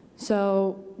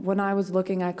 So when I was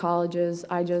looking at colleges,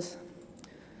 I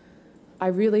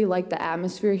really like the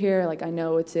atmosphere here. I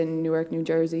know it's in Newark, New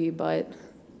Jersey, but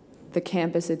the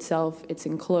campus itself, it's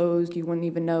enclosed. You wouldn't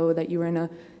even know that you were in a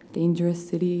dangerous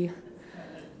city.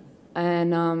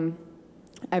 And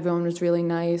everyone was really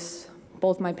nice.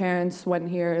 Both my parents went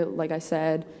here, like I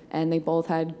said, and they both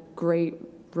had great,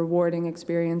 rewarding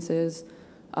experiences.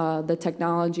 The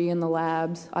technology in the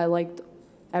labs, I liked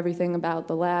everything about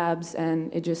the labs,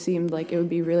 and it just seemed like it would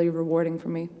be really rewarding for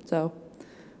me. So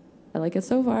I like it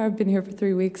so far. I've been here for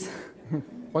 3 weeks.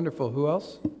 Wonderful. Who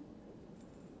else?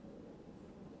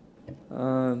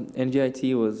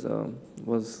 NJIT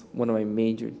was one of my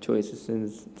major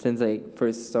choices since I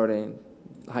first started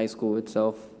high school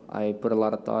itself. I put a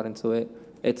lot of thought into it.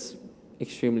 It's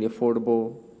extremely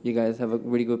affordable. You guys have a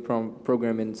really good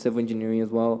program in civil engineering as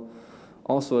well.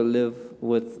 Also, I live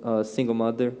with a single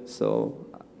mother, so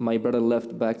my brother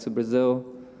left back to Brazil.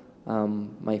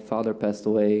 My father passed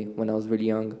away when I was really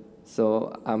young,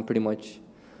 so I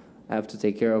have to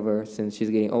take care of her since she's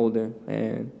getting older,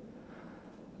 and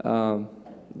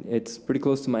it's pretty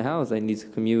close to my house. I need to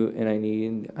commute, and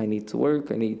I need to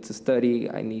work. I need to study.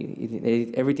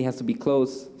 Everything has to be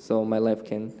close, so my life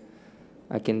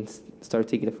I can start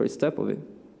taking the first step of it.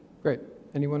 Great.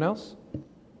 Anyone else?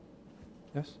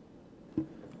 Yes.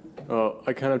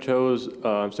 I kind of chose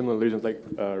similar reasons like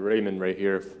Raymond right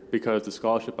here because the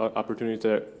scholarship opportunities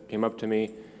that came up to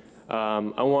me.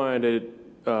 I wanted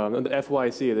the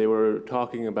FYC. They were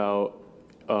talking about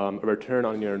a return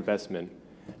on your investment.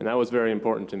 And that was very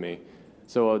important to me.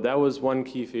 So that was one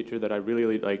key feature that I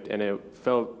really liked, and it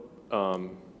felt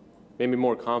made me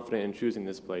more confident in choosing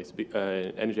this place,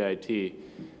 NJIT.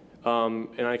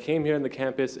 And I came here on the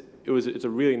campus. It's a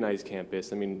really nice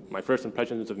campus. I mean, my first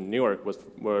impressions of New York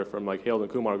were from like Harold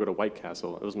and Kumar go to White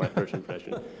Castle. It was my first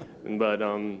impression. But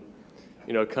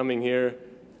you know, coming here,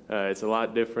 it's a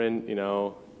lot different. You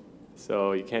know,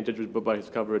 so you can't judge a book by its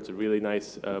cover. It's a really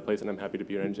nice place, and I'm happy to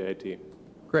be here at NJIT.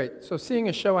 Great. So seeing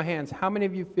a show of hands, how many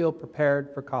of you feel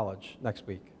prepared for college next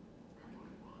week?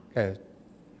 Okay.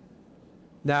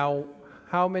 Now,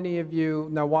 how many of you,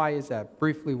 now why is that?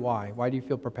 Briefly, why? Why do you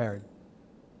feel prepared?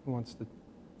 Who wants to?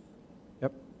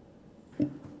 Yep.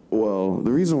 Well,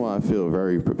 the reason why I feel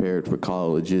very prepared for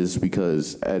college is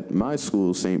because at my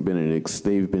school, St. Benedict's,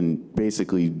 they've been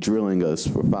basically drilling us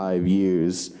for 5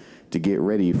 years to get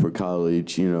ready for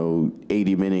college, you know,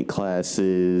 80-minute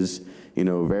classes, you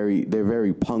know, they're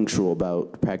very punctual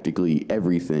about practically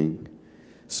everything.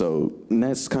 So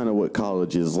that's kind of what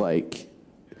college is like.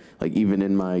 Like even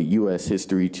in my U.S.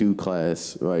 History 2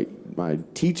 class, like my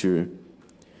teacher,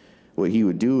 what he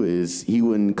would do is he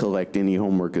wouldn't collect any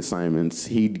homework assignments.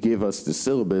 He'd give us the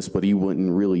syllabus, but he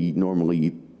wouldn't really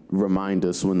normally remind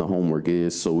us when the homework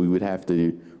is. So we would have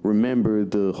to remember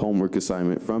the homework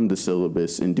assignment from the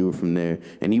syllabus and do it from there.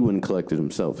 And he wouldn't collect it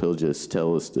himself. He'll just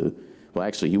tell us to. Well,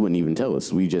 actually, he wouldn't even tell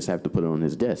us. We just have to put it on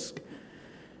his desk.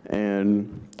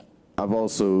 And I've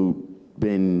also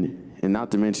been, and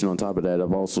not to mention on top of that,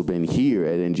 I've also been here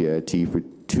at NJIT for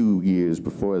 2 years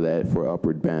before that for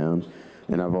Upward Bound.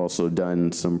 And I've also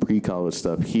done some pre-college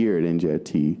stuff here at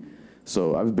NJIT.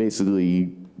 So I've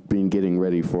basically been getting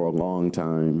ready for a long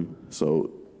time.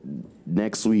 So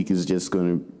next week is just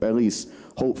going to, at least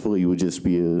hopefully, will just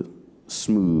be a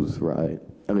smooth ride.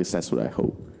 At least that's what I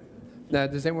hope. Now,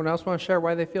 does anyone else want to share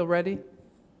why they feel ready?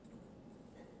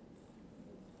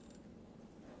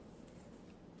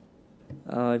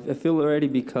 I feel ready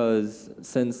because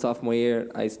since sophomore year,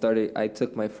 I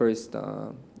took my first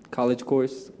college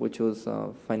course, which was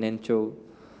financial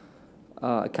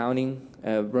accounting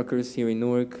at Rutgers here in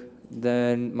Newark.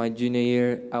 Then my junior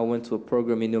year, I went to a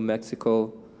program in New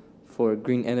Mexico for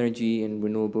green energy and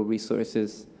renewable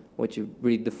resources, which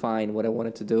really defined what I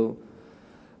wanted to do.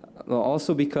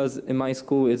 Also because in my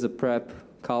school is a prep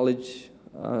college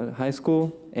high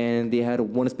school, and they had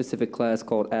one specific class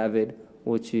called AVID,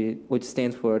 which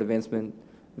stands for Advancement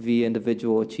via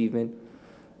Individual Achievement.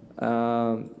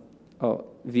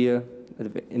 Via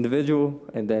individual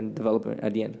and then development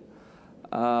at the end.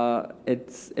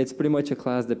 It's pretty much a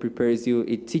class that prepares you.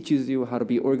 It teaches you how to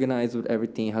be organized with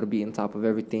everything, how to be on top of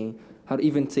everything, how to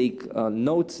even take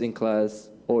notes in class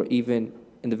or even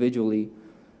individually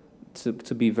to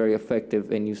be very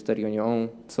effective, and you study on your own.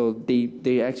 So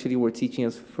they actually were teaching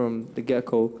us from the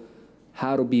get-go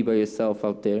how to be by yourself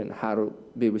out there and how to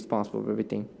be responsible for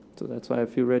everything. So that's why I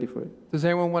feel ready for it. Does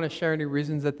anyone want to share any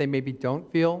reasons that they maybe don't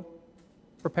feel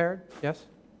prepared? Yes?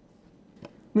 I'm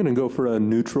going to go for a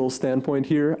neutral standpoint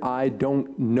here. I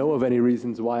don't know of any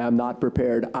reasons why I'm not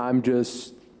prepared. I'm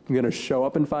just going to show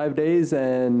up in 5 days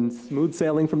and smooth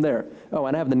sailing from there. Oh,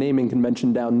 and I have the naming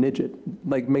convention down, NJIT.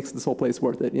 Like, makes this whole place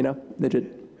worth it, you know? NJIT.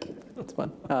 It's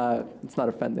fun. It's not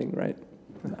offending, right?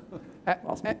 No.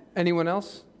 Awesome. Anyone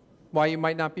else? Why you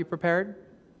might not be prepared?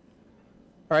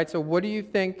 All right, so what do you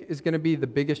think is going to be the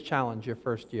biggest challenge your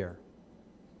first year?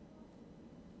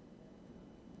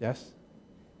 Yes?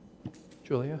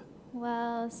 Julia?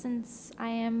 Well, since I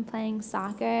am playing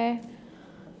soccer,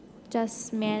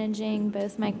 just managing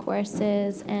both my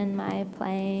courses and my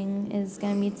playing is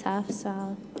going to be tough, so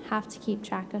I'll have to keep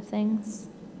track of things.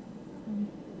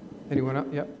 Anyone else?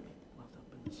 Yep.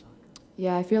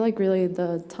 Yeah, I feel like really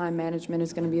the time management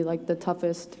is going to be like the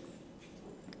toughest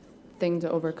thing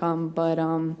to overcome, but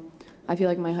I feel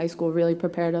like my high school really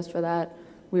prepared us for that.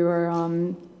 We're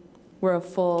a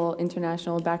full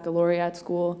international baccalaureate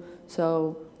school,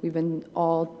 so we've been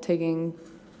all taking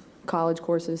college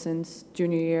courses since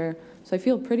junior year. So I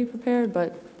feel pretty prepared,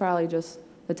 but probably just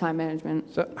the time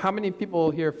management. So how many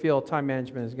people here feel time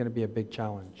management is going to be a big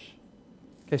challenge?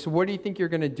 Okay, so what do you think you're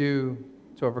going to do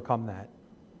to overcome that?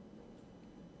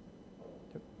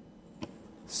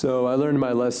 So I learned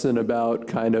my lesson about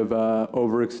kind of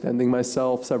overextending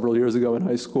myself several years ago in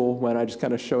high school when I just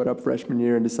kind of showed up freshman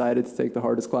year and decided to take the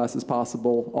hardest classes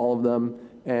possible, all of them,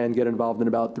 and get involved in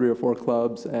about 3 or 4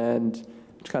 clubs and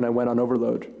just kind of went on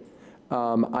overload.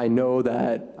 I know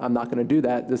that I'm not going to do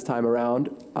that this time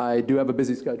around. I do have a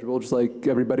busy schedule, just like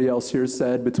everybody else here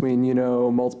said, between, you know,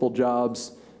 multiple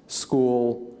jobs,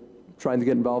 school, trying to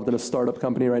get involved in a startup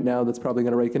company right now that's probably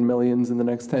going to rake in millions in the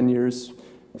next 10 years.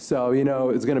 So, you know,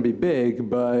 it's going to be big,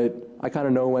 but I kind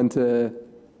of know when to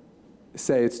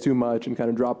say it's too much and kind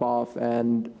of drop off.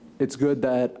 And it's good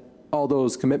that all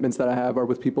those commitments that I have are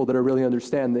with people that are really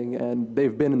understanding, and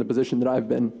they've been in the position that I've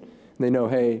been. And they know,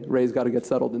 hey, Ray's got to get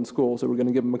settled in school, so we're going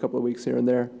to give him a couple of weeks here and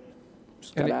there.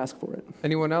 Just got to ask for it.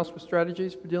 Anyone else with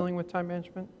strategies for dealing with time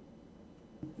management?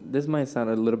 This might sound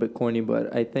a little bit corny,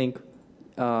 but I think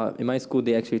in my school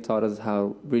they actually taught us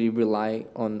how really rely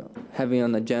on having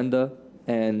an agenda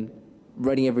and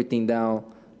writing everything down.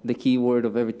 The key word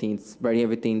of everything is writing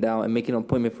everything down and making an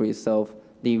appointment for yourself.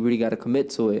 That you really got to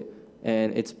commit to it,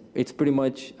 and it's pretty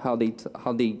much how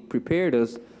they prepared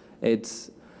us. It's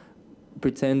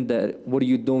pretend that what are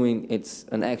you doing? It's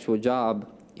an actual job.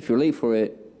 If you're late for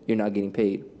it, you're not getting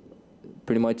paid.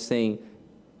 Pretty much saying,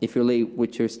 if you're late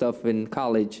with your stuff in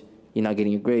college, you're not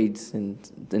getting your grades,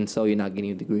 and so you're not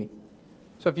getting a degree.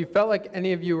 So if you felt like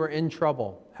any of you were in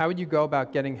trouble, how would you go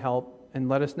about getting help? And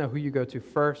let us know who you go to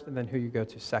first and then who you go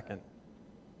to second.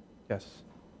 Yes.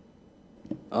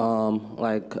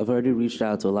 Like, I've already reached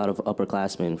out to a lot of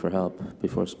upperclassmen for help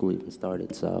before school even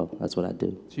started, so that's what I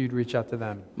do. So you'd reach out to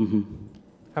them? Mm-hmm.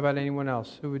 How about anyone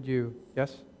else? Who would you,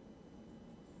 yes?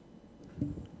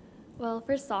 Well,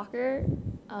 for soccer,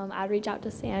 I'd reach out to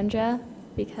Sandra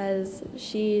because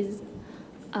she's,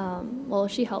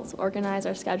 she helps organize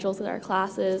our schedules with our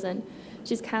classes, and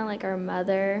she's kind of like our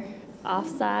mother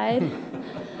offside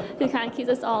who kind of keeps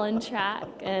us all in track,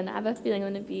 and I have a feeling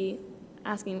I'm going to be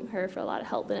asking her for a lot of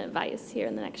help and advice here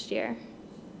in the next year.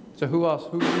 So who else?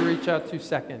 Who would you reach out to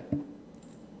second?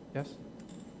 Yes?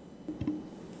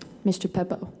 Mr.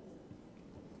 Peppo,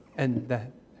 And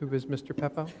who is Mr.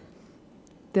 Peppo?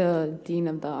 the dean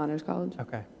of the Honors College.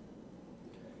 Okay.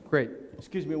 Great.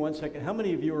 Excuse me one second. How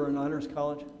many of you are in Honors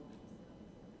College?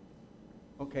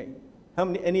 Okay. How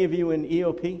many? Any of you in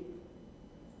EOP?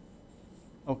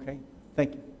 Okay.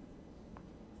 Thank you.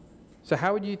 So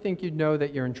how would you think you'd know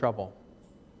that you're in trouble?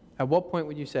 At what point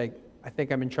would you say, I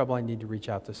think I'm in trouble, I need to reach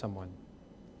out to someone?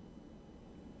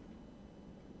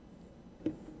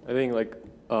 I think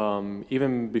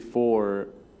even before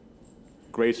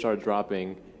grades start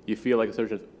dropping, you feel like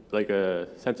a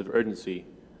sense of urgency.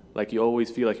 Like you always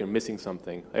feel like you're missing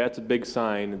something. Like that's a big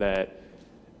sign that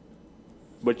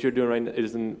what you're doing right now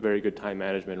isn't very good time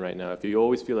management right now. If you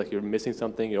always feel like you're missing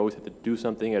something, you always have to do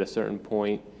something at a certain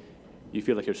point, you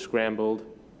feel like you're scrambled.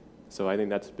 So I think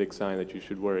that's a big sign that you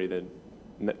should worry that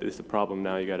it's a problem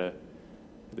now. You gotta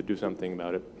do something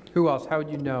about it. Who else? How would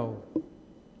you know?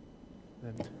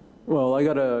 Well, I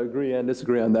gotta agree and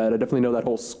disagree on that. I definitely know that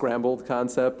whole scrambled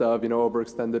concept of,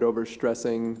 overextended,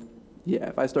 overstressing. Yeah,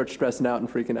 if I start stressing out and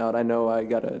freaking out, I know I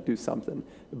gotta do something.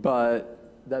 But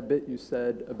that bit you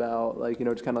said about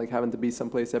just kind of having to be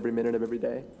someplace every minute of every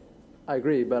day, I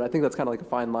agree, but I think that's kind of like a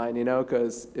fine line,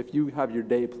 because if you have your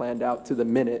day planned out to the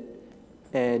minute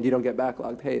and you don't get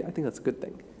backlogged, hey, I think that's a good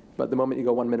thing. But the moment you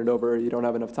go 1 minute over, you don't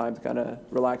have enough time to kind of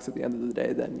relax at the end of the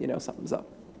day, then, something's up.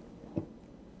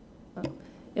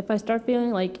 If I start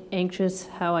feeling anxious,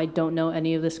 how I don't know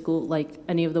any of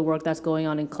the work that's going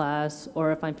on in class,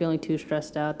 or if I'm feeling too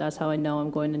stressed out, that's how I know I'm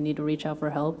going to need to reach out for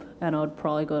help. And I would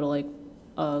probably go to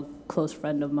a close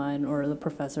friend of mine or the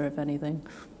professor, if anything.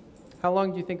 How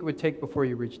long do you think it would take before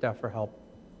you reached out for help?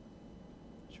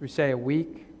 Should we say a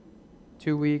week,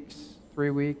 2 weeks, 3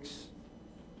 weeks,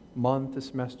 month, a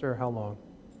semester? How long?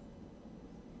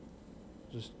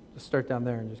 Just start down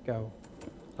there and just go.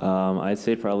 I'd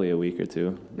say probably a week or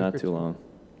two, not too long.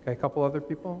 Okay, a couple other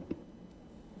people?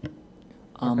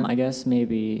 I guess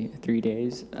maybe 3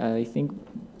 days. I think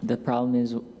the problem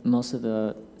is most of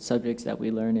the subjects that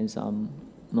we learn is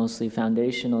mostly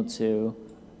foundational to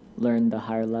learn the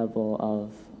higher level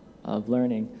of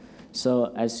learning.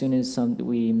 So as soon as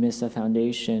we miss a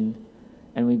foundation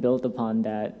and we build upon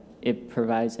that, it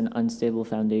provides an unstable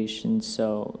foundation.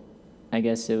 So I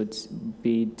guess it would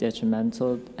be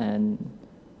detrimental, and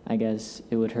I guess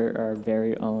it would hurt our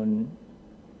very own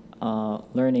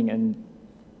learning and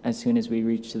as soon as we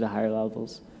reach to the higher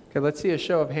levels. Okay, let's see a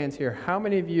show of hands here. How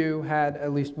many of you had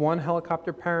at least one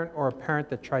helicopter parent or a parent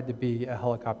that tried to be a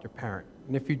helicopter parent?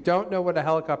 And if you don't know what a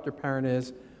helicopter parent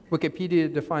is,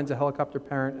 Wikipedia defines a helicopter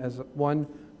parent as one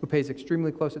who pays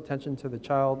extremely close attention to the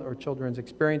child or children's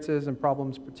experiences and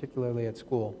problems, particularly at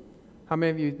school. How many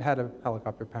of you had a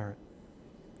helicopter parent?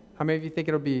 How many of you think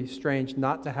it'll be strange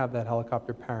not to have that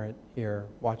helicopter parent here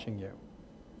watching you?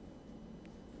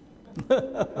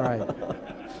 All right.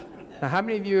 Now, how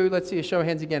many of you, let's see a show of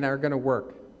hands again, are going to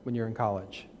work when you're in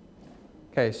college?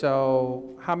 Okay,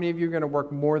 so how many of you are going to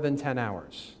work more than 10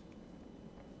 hours?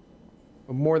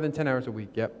 More than 10 hours a week,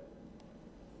 yep.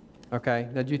 Okay,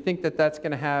 now do you think that that's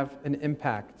going to have an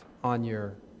impact on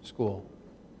your school?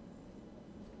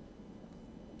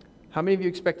 How many of you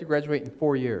expect to graduate in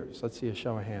 4 years? Let's see a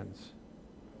show of hands.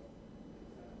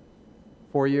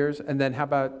 4 years, and then how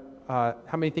about,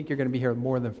 how many think you're going to be here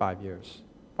more than 5 years?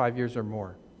 5 years or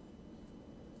more?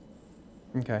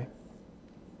 Okay.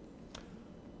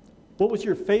 What was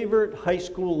your favorite high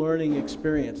school learning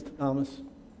experience, Thomas?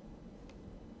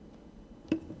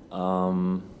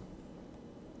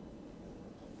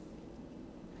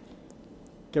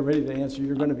 Get ready to answer.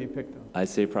 You're going to be picked on. I'd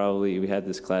say probably we had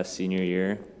this class senior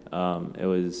year. It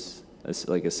was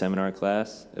like a seminar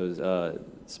class. It was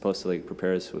supposed to like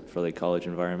prepare us for like college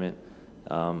environment.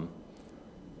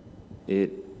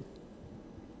 It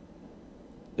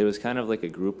was kind of like a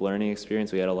group learning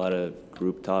experience. We had a lot of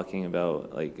group talking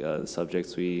about like the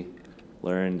subjects we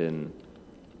learned and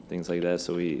things like that.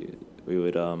 So we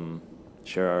would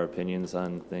share our opinions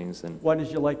on things. And why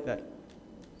did you like that?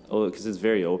 Oh, because it's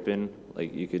very open.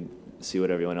 Like you could see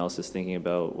what everyone else is thinking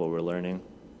about what we're learning.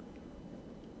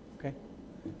 Okay.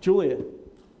 Julia,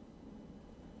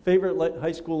 favorite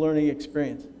high school learning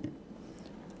experience?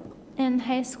 In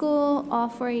high school, all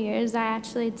 4 years, I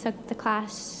actually took the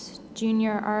class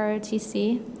Junior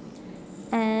ROTC,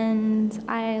 and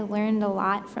I learned a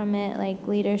lot from it, like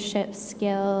leadership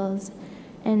skills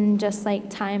and just like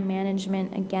time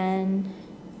management again.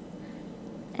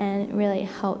 And it really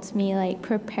helped me like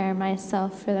prepare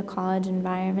myself for the college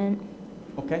environment.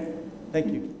 Okay,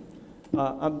 thank you.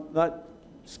 I'm not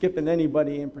skipping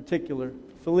anybody in particular.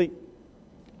 Philippe.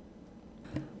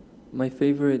 My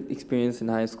favorite experience in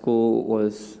high school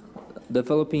was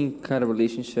developing kind of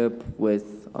relationship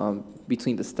with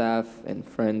between the staff and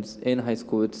friends in high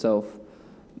school itself,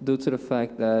 due to the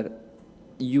fact that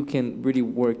you can really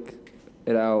work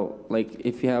it out. Like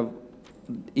if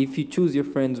you choose your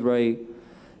friends right,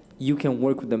 you can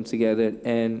work with them together,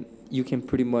 and you can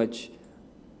pretty much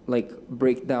like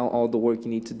break down all the work you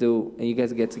need to do, and you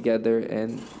guys get together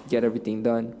and get everything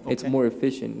done. Okay. It's more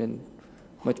efficient and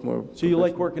much more. So you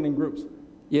like working in groups?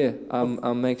 Yeah,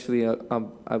 I'm actually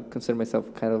I consider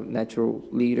myself kind of natural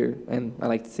leader, and I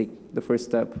like to take the first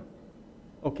step.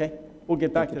 Okay, we'll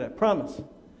get back to that. Promise.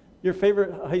 Your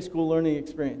favorite high school learning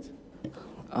experience?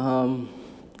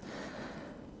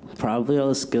 Probably all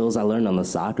the skills I learned on the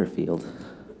soccer field,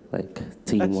 like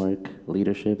teamwork,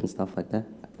 leadership, and stuff like that.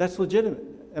 That's legitimate.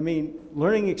 I mean,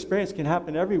 learning experience can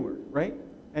happen everywhere, right?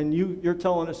 And you're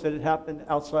telling us that it happened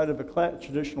outside of a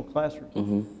traditional classroom.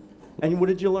 Mm-hmm. And what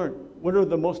did you learn? What are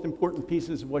the most important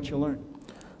pieces of what you learned?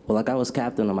 Well, like I was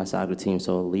captain on my soccer team,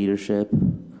 so leadership,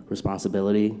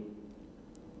 responsibility,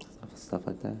 stuff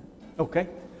like that. Okay.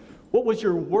 What was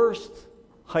your worst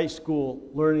high school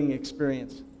learning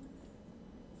experience?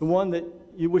 The one that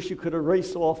you wish you could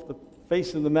erase off the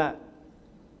face of the mat?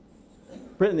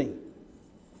 Brittany.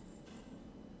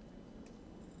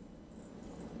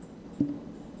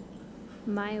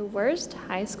 My worst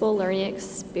high school learning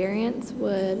experience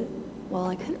well,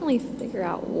 I couldn't really figure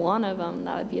out one of them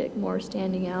that would be like more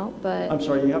standing out, but... I'm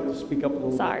sorry, you have to speak up a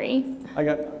little Sorry.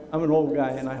 bit. I'm an old guy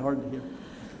and I'm hard to hear.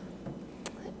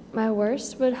 My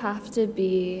worst would have to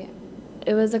be,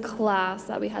 it was a class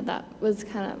that we had that was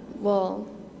kind of,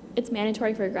 well, it's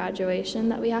mandatory for graduation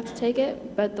that we have to take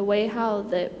it, but the way how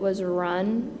that was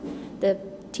run, the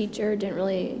teacher didn't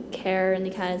really care and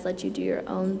he kind of let you do your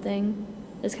own thing.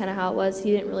 Is kind of how it was.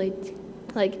 He didn't really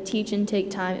like teach and take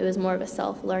time. It was more of a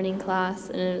self-learning class,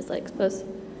 and it was like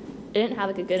it didn't have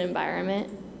like a good environment.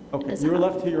 Okay, you were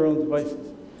left to your own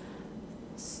devices.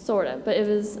 Sort of, but it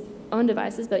was own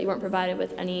devices, but you weren't provided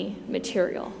with any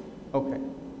material. Okay.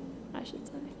 I should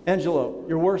say. Angelo,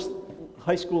 your worst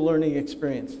high school learning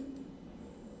experience?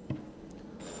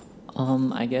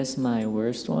 I guess my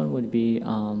worst one would be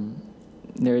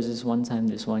there was this one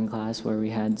class where we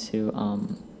had to,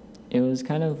 it was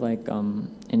kind of like an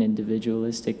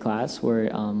individualistic class where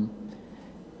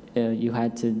you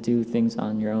had to do things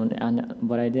on your own. And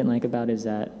what I didn't like about it is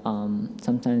that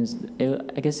sometimes,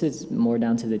 I guess it's more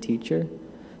down to the teacher,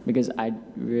 because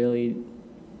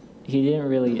he didn't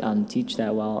really teach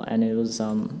that well, and it was,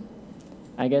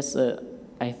 I guess,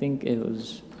 I think it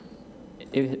was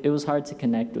hard to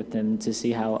connect with him to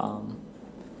see how,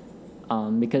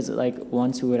 because like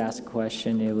once we would ask a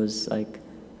question, it was like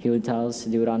he would tell us to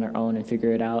do it on our own and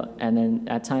figure it out, and then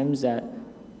at times that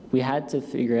we had to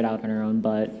figure it out on our own,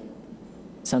 but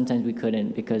sometimes we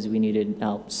couldn't because we needed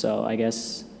help. So I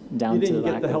guess down to the lack of...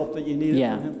 You didn't get the help that you needed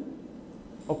from him?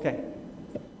 Okay.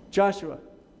 Joshua,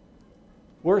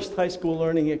 worst high school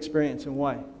learning experience and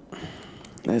why?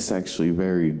 That's actually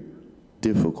very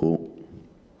difficult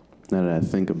now that I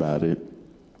think about it.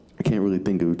 I can't really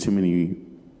think of too many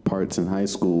parts in high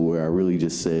school where I really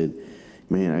just said,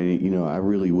 man, I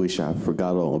really wish I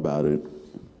forgot all about it.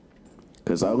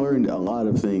 Because I learned a lot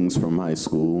of things from high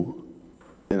school,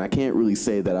 and I can't really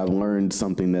say that I've learned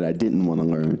something that I didn't want to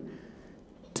learn,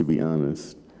 to be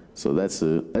honest. So that's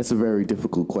a very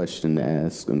difficult question to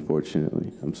ask,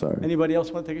 unfortunately. I'm sorry. Anybody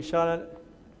else want to take a shot at it?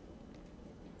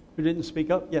 Who didn't speak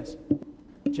up? Yes.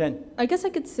 Jen. I guess I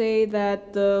could say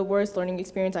that the worst learning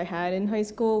experience I had in high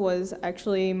school was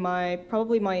actually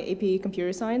probably my AP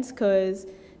computer science, because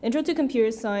intro to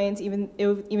computer science, even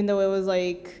though it was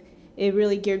like, it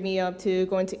really geared me up to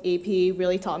go into AP,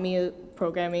 really taught me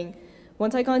programming.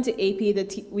 Once I got into AP,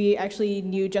 we actually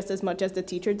knew just as much as the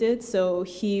teacher did, so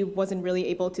he wasn't really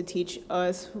able to teach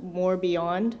us more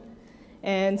beyond.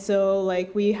 And so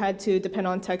like we had to depend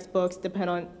on textbooks, depend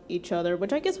on each other,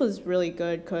 which I guess was really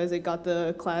good because it got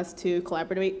the class to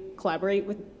collaborate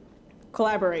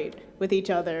with each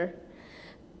other.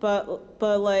 But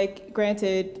like,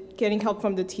 granted, getting help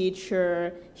from the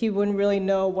teacher, he wouldn't really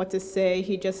know what to say.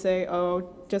 He'd just say, oh,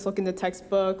 just look in the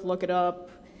textbook, look it up.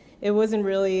 It wasn't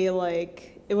really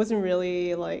like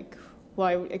what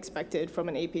I expected from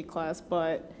an AP class,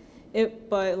 but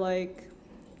like,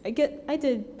 I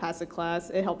did pass the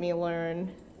class. It helped me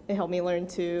learn. It helped me learn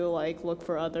to like look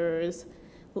for others,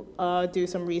 do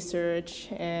some research,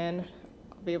 and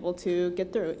I'll be able to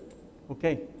get through it.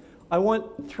 Okay. I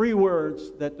want 3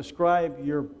 words that describe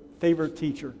your favorite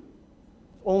teacher.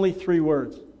 Only 3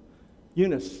 words.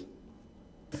 Eunice.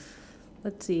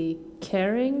 Let's see,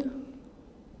 caring.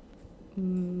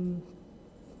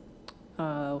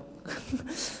 I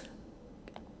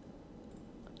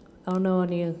don't know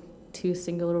any 2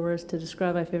 singular words to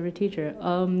describe my favorite teacher.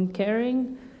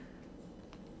 Caring.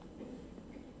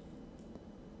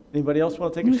 Anybody else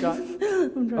want to take a shot?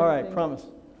 All right, promise.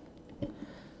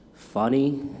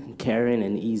 Funny, caring,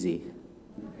 and easy.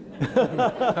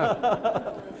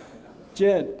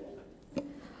 Jen.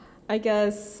 I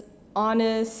guess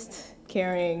honest,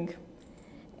 caring,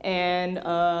 and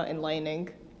enlightening.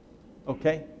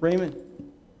 Okay, Raymond.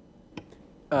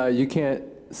 You can't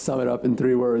sum it up in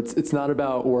 3 words. It's not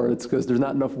about words, because there's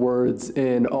not enough words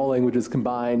in all languages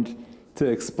combined to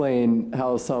explain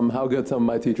how good some of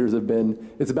my teachers have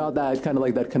been. It's about that kind of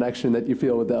like that connection that you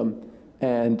feel with them,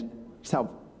 and just how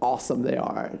awesome they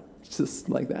are. It's just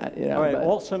like that, you know. All right,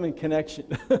 awesome and connection.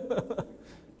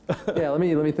 Yeah, let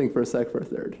me think for a sec for a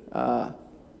third.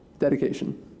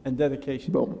 Dedication. And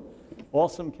dedication. Boom.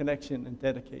 Awesome connection and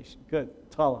dedication. Good.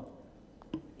 Tala.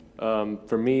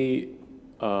 For me,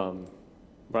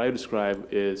 what I would describe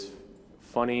is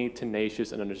funny,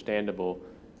 tenacious, and understandable,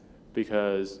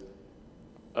 because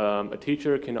a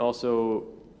teacher can also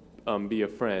be a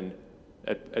friend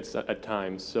at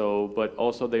times. So, but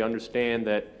also they understand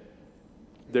that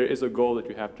there is a goal that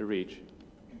you have to reach.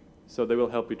 So they will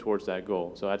help you towards that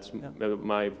goal. So that's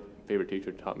my favorite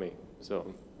teacher taught me.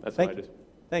 So that's what I just.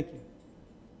 Thank you.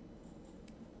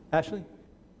 Ashley?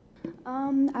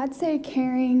 I'd say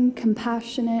caring,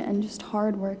 compassionate, and just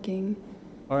hardworking.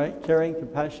 All right, caring,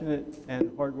 compassionate, and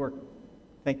hardworking.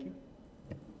 Thank you.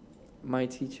 My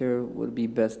teacher would be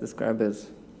best described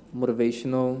as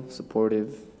motivational,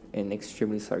 supportive, and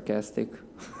extremely sarcastic.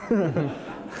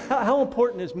 How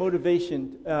important is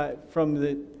motivation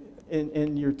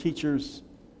in your teachers,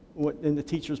 in the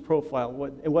teacher's profile,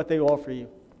 what they offer you?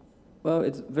 Well,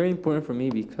 it's very important for me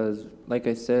because, like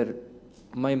I said,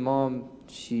 my mom,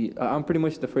 I'm pretty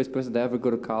much the first person to ever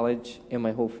go to college in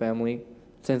my whole family.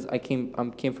 Since I came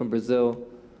from Brazil,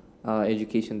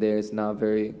 education there is not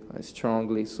very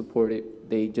strongly supported.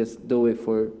 They just do it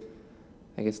for,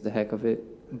 I guess, the heck of it.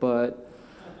 But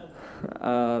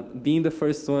being the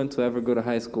first one to ever go to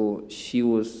high school, she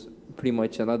was pretty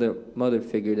much another mother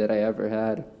figure that I ever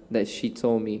had, that she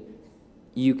told me,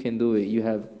 you can do it, you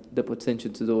have the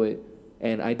potential to do it.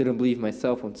 And I didn't believe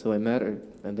myself until I met her.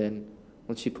 And then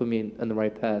when she put me on the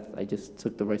right path, I just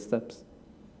took the right steps.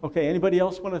 Okay, anybody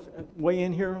else want to weigh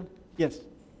in here? Yes,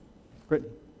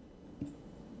 Brittany.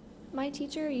 My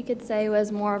teacher, you could say,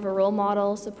 was more of a role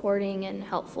model, supporting and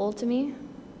helpful to me.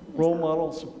 Role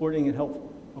model, supporting and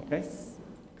helpful. Okay, yes.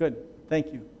 Good, thank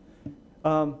you.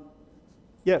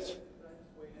 Yes.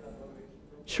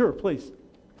 Sure, please.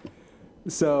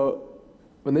 So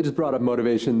when they just brought up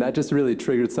motivation, that just really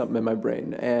triggered something in my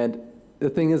brain. And the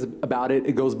thing is about it,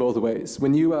 it goes both ways.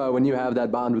 When you have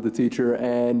that bond with the teacher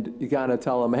and you kind of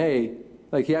tell him, hey,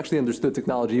 like he actually understood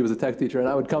technology, he was a tech teacher, and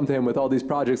I would come to him with all these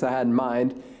projects I had in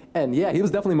mind. And yeah, he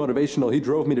was definitely motivational. He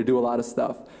drove me to do a lot of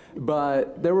stuff.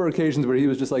 But there were occasions where he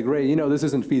was just like, Ray, you know, this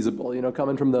isn't feasible. You know,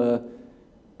 coming from the,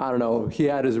 I don't know, he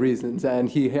had his reasons, and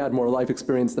he had more life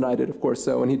experience than I did, of course.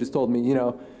 So when he just told me, you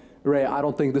know, Ray, I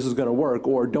don't think this is going to work,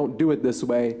 or don't do it this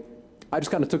way, I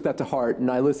just kind of took that to heart,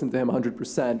 and I listened to him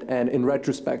 100%. And in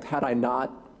retrospect, had I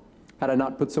not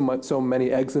put so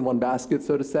many eggs in one basket,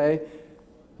 so to say,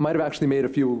 might have actually made a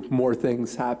few more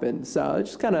things happen. So it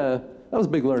just kind of, that was a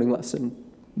big learning lesson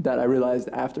that I realized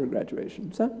after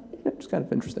graduation. So yeah, just kind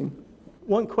of interesting.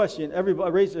 One question,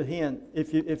 everybody raise a hand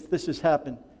if this has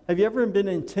happened. Have you ever been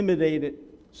intimidated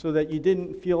so that you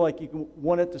didn't feel like you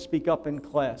wanted to speak up in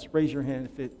class? Raise your hand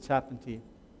if it's happened to you.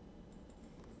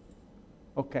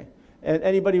 Okay. And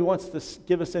anybody wants to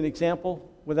give us an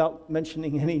example without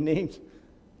mentioning any names?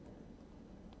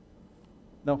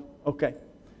 No? Okay.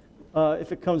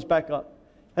 If it comes back up.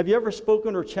 Have you ever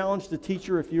spoken or challenged a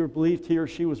teacher if you believed he or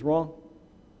she was wrong?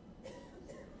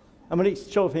 How many?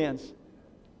 Show of hands.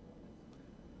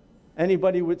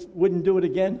 Anybody wouldn't do it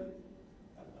again?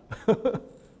 All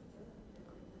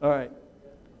right.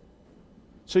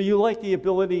 So you like the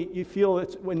ability, you feel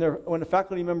it's when a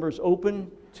faculty member is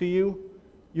open to you,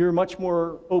 you're much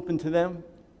more open to them?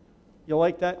 You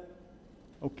like that?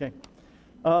 Okay.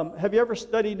 Have you ever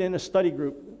studied in a study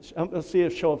group? Let's see a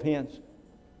show of hands.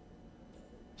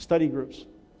 Study groups.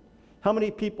 How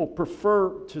many people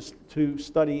prefer to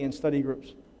study in study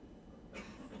groups?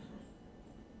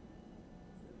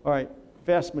 All right,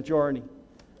 vast majority.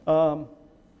 How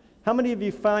many of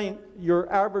you find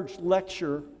your average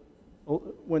lecture,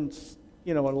 when,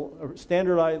 you know, a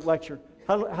standardized lecture,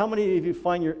 how many of you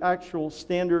find your actual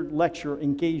standard lecture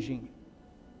engaging?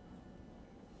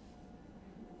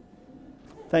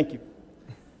 Thank you.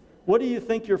 What do you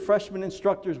think your freshman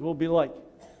instructors will be like?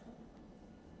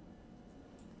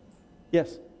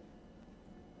 Yes?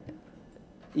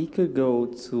 It could go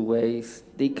two ways.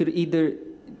 They could either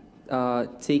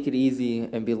take it easy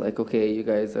and be like, okay, you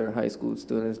guys are high school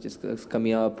students, just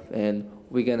coming up, and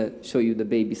we're going to show you the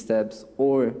baby steps.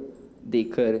 Or they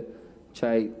could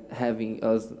try having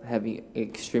us having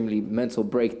extremely mental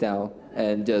breakdown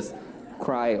and just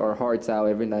cry our hearts out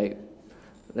every night.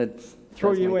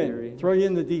 Throw you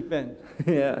in the deep end.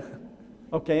 Yeah.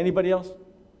 Okay, anybody else?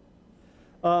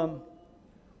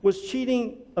 Was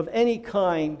cheating of any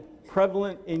kind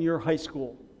prevalent in your high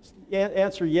school?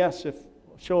 Answer yes, if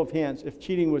show of hands, if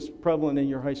cheating was prevalent in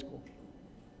your high school.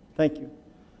 Thank you.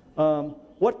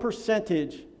 What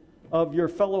percentage of your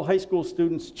fellow high school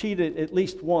students cheated at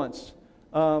least once?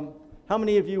 How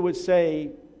many of you would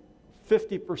say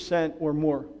 50% or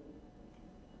more?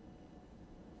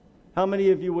 How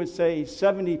many of you would say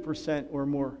 70% or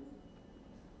more?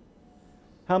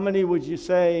 How many would you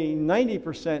say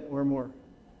 90% or more?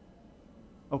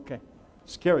 Okay,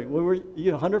 scary. Well, were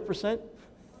you 100%?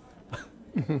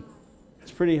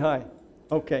 It's pretty high.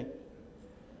 Okay.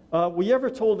 Were you ever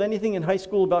told anything in high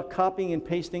school about copying and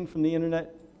pasting from the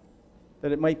internet?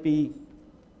 That it might be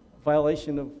a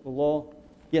violation of the law?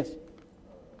 Yes.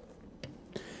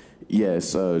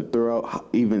 Yes, throughout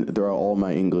all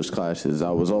my English classes,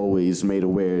 I was always made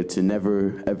aware to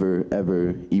never, ever,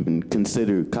 ever even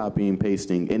consider copying,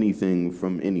 pasting anything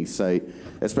from any site,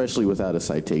 especially without a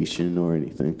citation or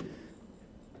anything.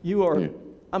 You are, yeah.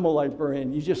 I'm a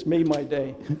librarian. You just made my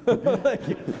day. Thank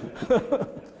you.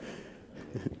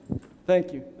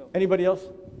 Thank you. Anybody else?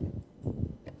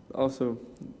 Also,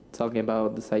 talking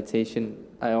about the citation,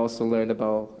 I also learned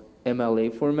about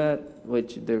MLA format,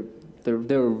 which they're They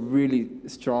were really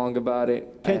strong about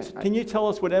it. Can you tell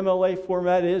us what MLA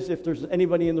format is, if there's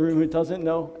anybody in the room who doesn't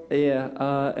know? Yeah,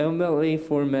 MLA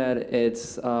format,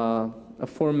 it's a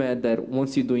format that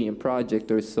once you're doing a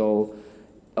project or so,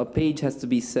 a page has to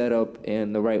be set up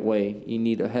in the right way. You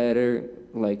need a header,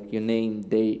 like your name,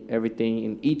 date, everything,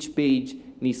 and each page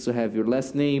needs to have your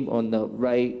last name on the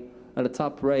right, on the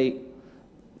top right,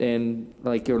 and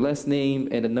like your last name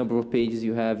and the number of pages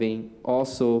you're having.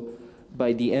 Also,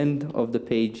 by the end of the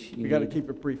page, we got to keep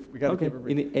it brief. We got to keep it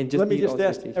brief. And just let me just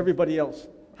ask everybody else: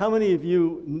 how many of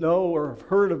you know or have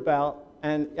heard about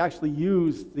and actually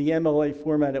used the MLA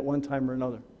format at one time or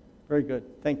another? Very good.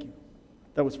 Thank you.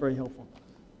 That was very helpful.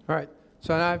 All right.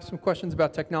 So now I have some questions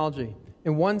about technology.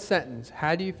 In one sentence,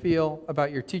 how do you feel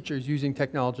about your teachers using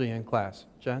technology in class?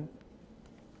 Jen?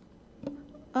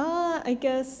 I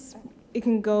guess it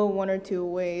can go one or two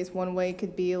ways. One way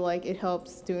could be like it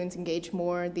helps students engage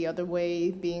more. The other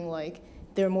way being like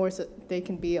they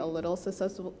can be a little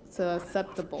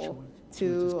susceptible to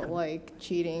like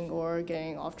cheating or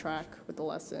getting off track with the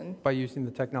lesson. By using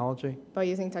the technology? By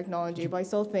using technology, but I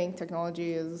still think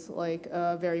technology is like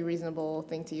a very reasonable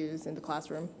thing to use in the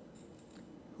classroom.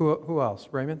 Who else?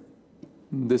 Raymond?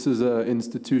 This is an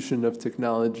institution of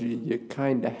technology. You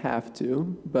kind of have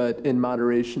to, but in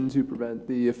moderation to prevent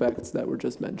the effects that were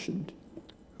just mentioned.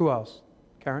 Who else?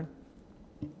 Karen?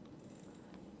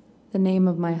 The name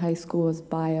of my high school is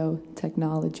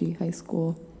Biotechnology High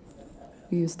School.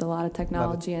 We used a lot of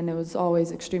technology, and it was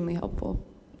always extremely helpful.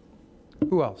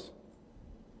 Who else?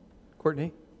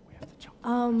 Courtney?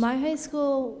 My high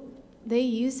school, they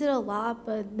used it a lot,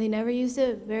 but they never used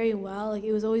it very well. Like,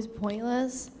 it was always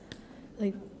pointless.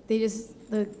 Like, they just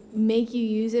make you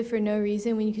use it for no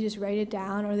reason when you could just write it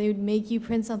down, or they would make you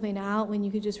print something out when you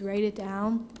could just write it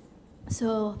down.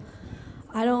 So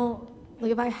I don't,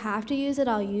 like, if I have to use it,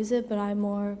 I'll use it, but I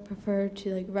more prefer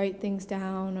to like write things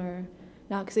down or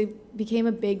not, because it became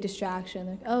a big distraction.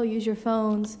 Like, oh, use your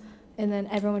phones, and then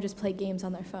everyone would just play games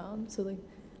on their phone. So like,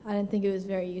 I didn't think it was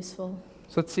very useful.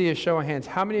 So let's see a show of hands.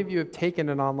 How many of you have taken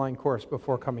an online course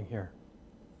before coming here?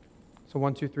 So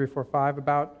 1, 2, 3, 4, 5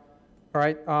 about. All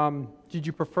right. Did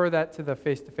you prefer that to the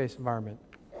face-to-face environment?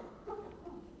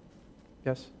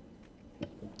 Yes?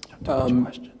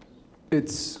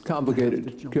 It's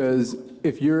complicated because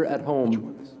if you're at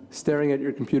home staring at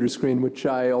your computer screen, which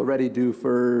I already do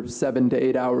for 7 to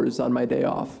 8 hours on my day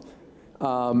off,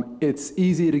 it's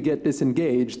easy to get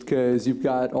disengaged because you've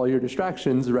got all your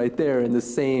distractions right there in the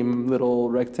same little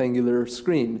rectangular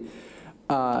screen.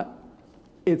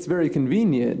 It's very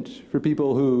convenient for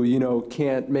people who,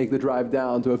 can't make the drive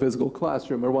down to a physical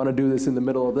classroom or want to do this in the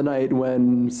middle of the night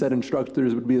when said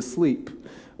instructors would be asleep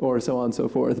or so on and so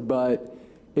forth. But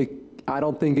I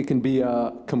don't think it can be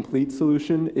a complete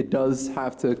solution. It does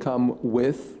have to come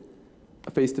with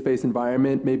a face-to-face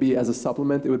environment. Maybe as a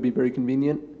supplement, it would be very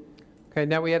convenient. Okay,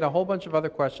 now we had a whole bunch of other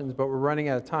questions, but we're running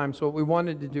out of time. So what we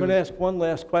wanted to do I'm going to ask one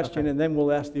last question, and then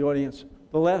we'll ask the audience.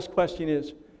 The last question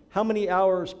is, how many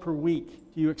hours per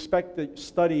week do you expect to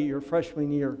study your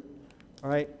freshman year? All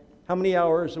right? How many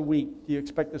hours a week do you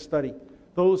expect to study?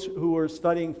 Those who are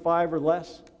studying 5 or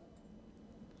less?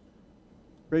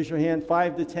 Raise your hand.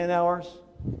 5 to 10 hours?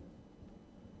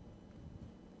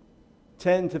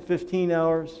 10 to 15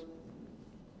 hours?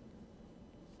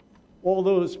 All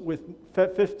those with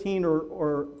 15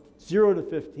 or 0 to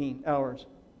 15 hours.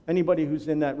 Anybody who's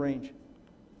in that range?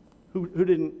 Who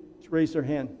didn't raise their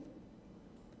hand?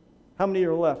 How many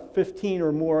are left? 15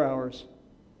 or more hours?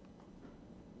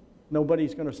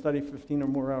 Nobody's going to study 15 or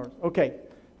more hours. Okay,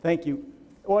 thank you.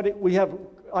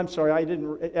 I'm sorry, I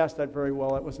didn't ask that very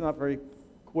well. It was not very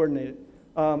coordinated.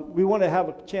 We want to have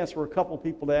a chance for a couple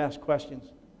people to ask questions.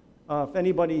 If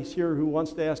anybody's here who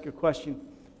wants to ask a question,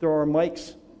 there are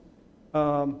mics.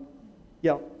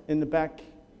 In the back.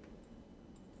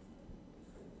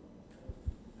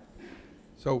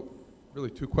 So, really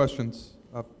 2 questions.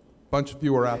 A bunch of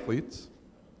you are athletes.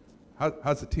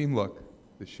 How's the team look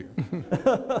this year?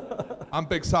 I'm a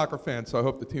big soccer fan, so I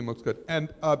hope the team looks good. And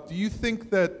do you think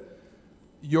that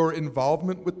your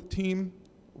involvement with the team,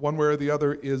 one way or the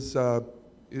other, is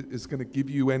going to give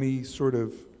you any sort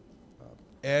of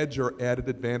edge or added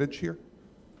advantage here?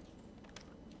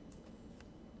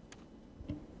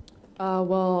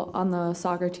 Well, on the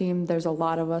soccer team, there's a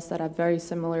lot of us that have very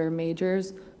similar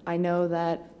majors. I know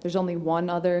that there's only one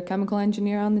other chemical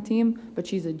engineer on the team, but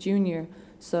she's a junior.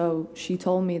 So she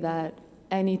told me that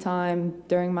anytime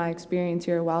during my experience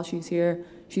here, while she's here,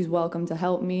 she's welcome to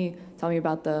help me, tell me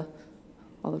about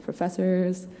all the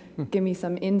professors, give me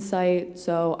some insight.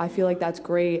 So I feel like that's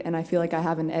great, and I feel like I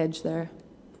have an edge there.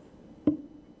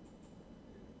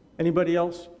 Anybody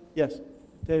else? Yes,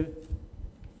 David?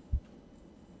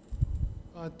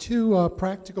 Two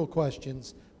practical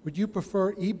questions. Would you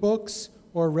prefer e-books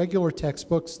or regular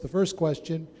textbooks? The first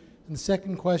question. And the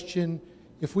second question,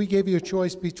 if we gave you a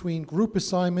choice between group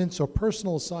assignments or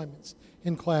personal assignments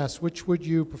in class, which would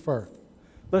you prefer?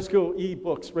 Let's go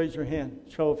e-books. Raise your hand.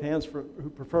 Show of hands for who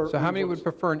prefer So how many e-books. would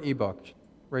prefer an e-book?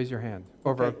 Raise your hand.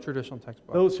 Over Okay. a traditional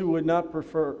textbook. Those who would not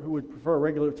prefer, who would prefer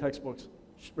regular textbooks,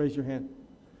 raise your hand.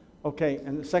 Okay,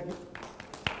 and the second,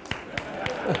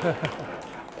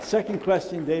 second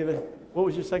question, David. What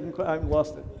was your second question? I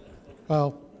lost it.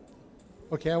 Well,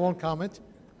 okay, I won't comment.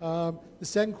 The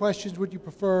second question is, would you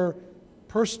prefer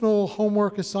personal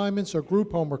homework assignments or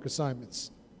group homework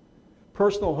assignments?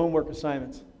 Personal homework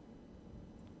assignments.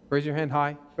 Raise your hand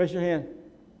high. Raise your hand.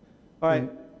 All right.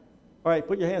 All right,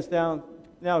 put your hands down.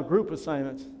 Now, group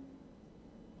assignments.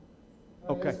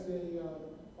 Okay.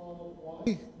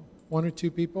 One or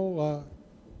two people?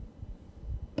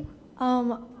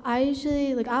 I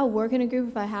usually, I'll work in a group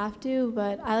if I have to,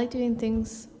 but I like doing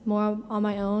things more on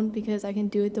my own because I can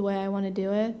do it the way I want to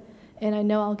do it. And I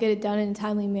know I'll get it done in a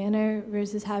timely manner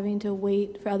versus having to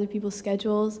wait for other people's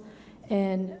schedules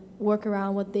and work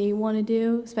around what they want to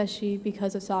do, especially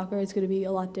because of soccer. It's going to be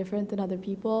a lot different than other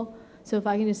people. So if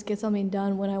I can just get something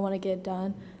done when I want to get it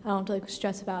done, I don't have to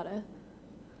stress about it.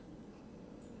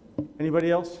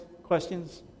 Anybody else?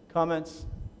 Questions? Comments?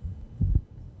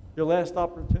 Your last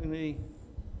opportunity.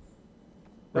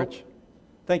 Rich. Nope.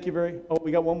 Thank you very. Oh,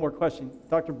 we got one more question.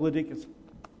 Dr. Bladikas.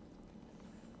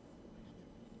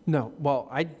 No,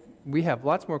 well, we have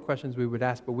lots more questions we would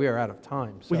ask, but we are out of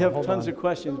time. So We have hold tons on. of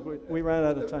questions, but we ran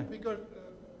out of time.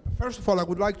 First of all, I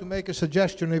would like to make a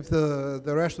suggestion if the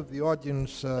rest of the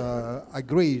audience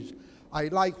agrees. I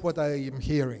like what I am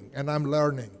hearing, and I'm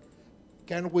learning.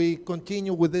 Can we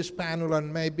continue with this panel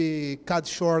and maybe cut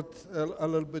short a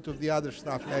little bit of the other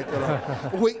stuff later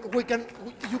on?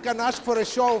 You can ask for a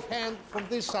show of hands from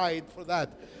this side for that.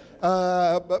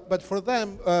 But for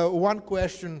them, one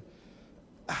question.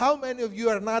 How many of you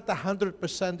are not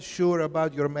 100% sure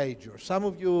about your major? Some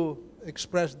of you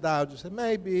expressed doubt. You said,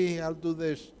 maybe I'll do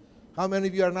this. How many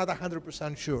of you are not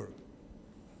 100% sure?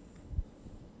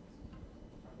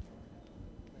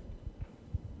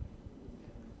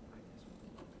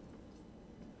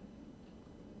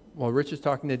 Well, Rich is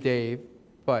talking to Dave,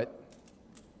 but...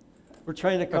 We're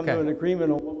trying to come to an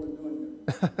agreement on what we're doing.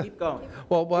 Keep going.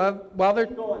 Well,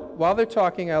 while they're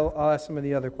talking, I'll ask some of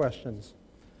the other questions.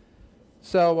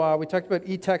 So we talked about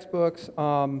e-textbooks.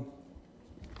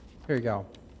 Here you go.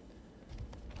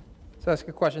 Let's ask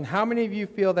a question. How many of you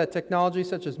feel that technology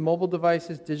such as mobile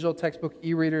devices, digital textbook,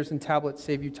 e-readers, and tablets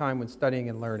save you time when studying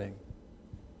and learning?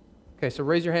 Okay, so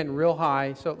raise your hand real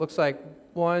high. So it looks like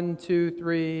 1, 2,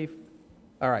 3.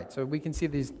 All right, so we can see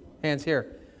these hands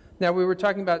here. Now, we were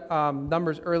talking about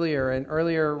numbers earlier, and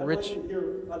earlier, Rich...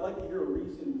 I'd like to hear a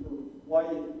reason for why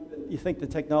you think the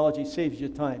technology saves you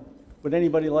time. Would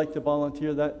anybody like to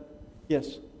volunteer that?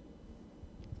 Yes.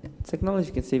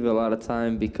 Technology can save you a lot of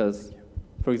time because,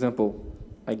 for example,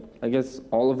 I guess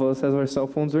all of us have our cell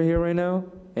phones right here right now.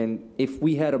 And if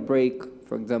we had a break,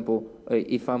 for example,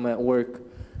 if I'm at work,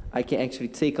 I can actually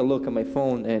take a look at my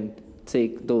phone and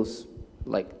take those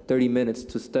like 30 minutes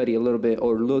to study a little bit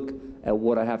or look at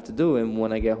what I have to do. And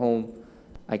when I get home,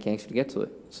 I can actually get to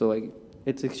it. So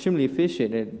it's extremely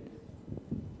efficient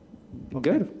and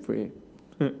good for you.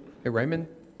 Hey, Raymond?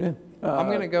 Yeah. I'm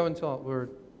going to go until we're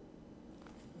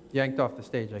yanked off the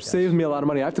stage, I guess. Saves me a lot of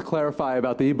money. I have to clarify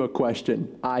about the ebook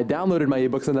question. I downloaded my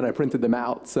ebooks and then I printed them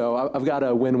out, so I've got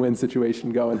a win-win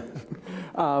situation going.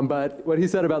 But what he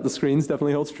said about the screens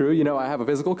definitely holds true. You know, I have a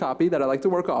physical copy that I like to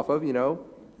work off of. You know,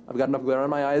 I've got enough glare on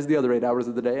my eyes the other 8 hours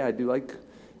of the day. I do like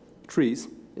trees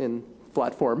in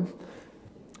flat form.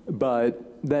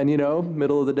 But then, you know,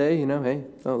 middle of the day, you know, hey,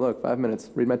 oh look, 5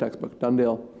 minutes, read my textbook, done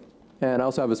deal. And I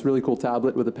also have this really cool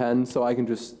tablet with a pen, so I can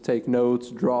just take notes,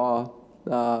 draw,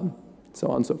 so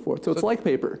on and so forth. So it's like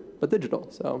paper, but digital.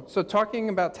 So talking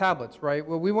about tablets, right?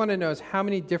 What we want to know is how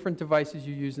many different devices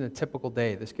you use in a typical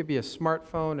day. This could be a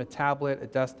smartphone, a tablet, a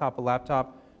desktop, a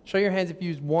laptop. Show your hands if you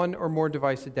use one or more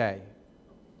device a day.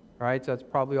 All right, so that's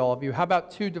probably all of you. How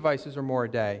about 2 devices or more a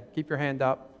day? Keep your hand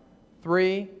up.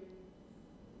 3,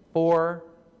 4.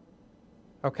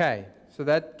 Okay, so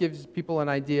that gives people an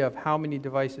idea of how many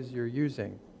devices you're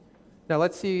using. Now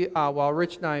let's see, while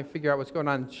Rich and I figure out what's going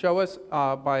on, show us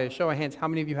by a show of hands, how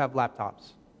many of you have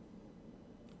laptops?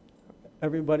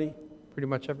 Everybody? Pretty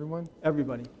much everyone?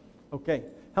 Everybody. Okay.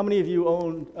 How many of you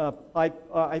own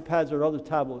iPads or other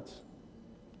tablets?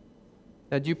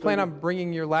 Now, do you plan on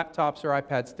bringing your laptops or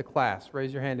iPads to class?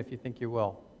 Raise your hand if you think you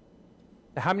will.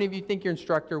 Now, how many of you think your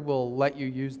instructor will let you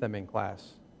use them in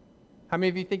class? How many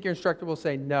of you think your instructor will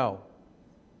say no?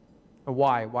 And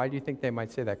why? Why do you think they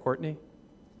might say that, Courtney?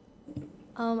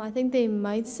 I think they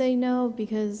might say no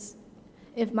because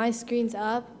if my screen's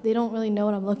up, they don't really know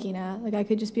what I'm looking at. Like I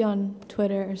could just be on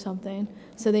Twitter or something.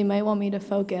 So they might want me to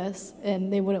focus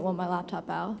and they wouldn't want my laptop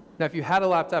out. Now, if you had a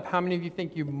laptop, how many of you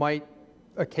think you might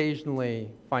occasionally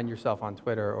find yourself on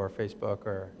Twitter or Facebook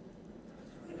or...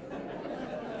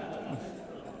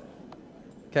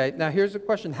 Okay, now here's a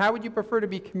question. How would you prefer to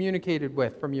be communicated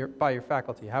with by your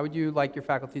faculty? How would you like your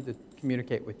faculty to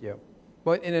communicate with you?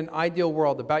 Well, in an ideal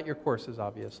world, about your courses,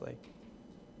 obviously.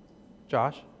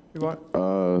 Josh, you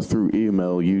want? Through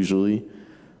email, usually.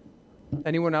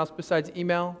 Anyone else besides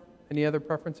email? Any other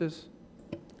preferences?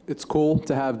 It's cool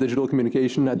to have digital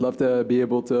communication. I'd love to be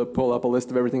able to pull up a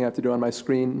list of everything I have to do on my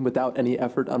screen without any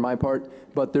effort on my part,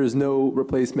 but there's no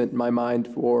replacement in my mind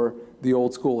for the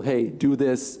old school, hey, do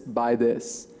this, buy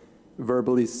this,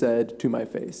 verbally said to my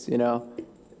face, you know?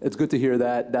 It's good to hear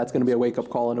that. That's going to be a wake-up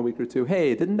call in a week or two.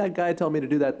 Hey, didn't that guy tell me to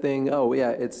do that thing? Oh,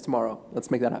 yeah, it's tomorrow. Let's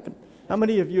make that happen. How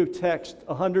many of you text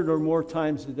 100 or more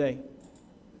times a day?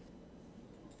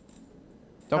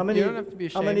 You don't have to be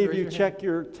ashamed. How many of Raise you your check hand.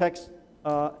 your text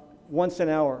once an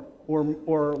hour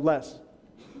or less?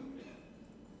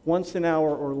 Once an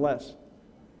hour or less.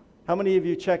 How many of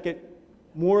you check it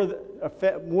more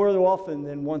often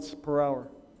than once per hour?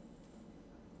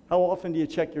 How often do you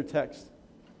check your text?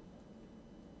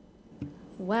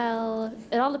 Well,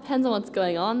 it all depends on what's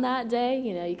going on that day.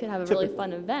 You know, you could have a really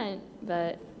fun event,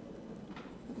 but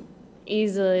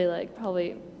easily, like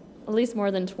probably at least more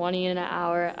than 20 in an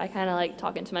hour. I kind of like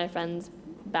talking to my friends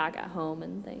back at home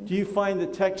and things. Do you find the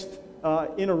text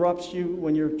interrupts you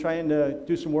when you're trying to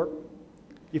do some work?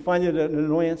 Do you find it an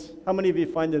annoyance? How many of you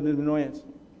find it an annoyance?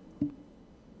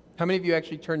 How many of you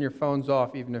actually turn your phones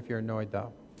off even if you're annoyed,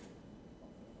 though?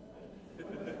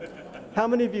 How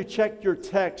many of you checked your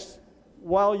text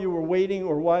while you were waiting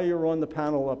or while you were on the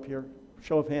panel up here?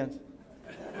 Show of hands.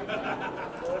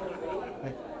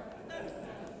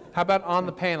 How about on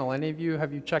the panel? Any of you,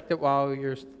 have you checked it while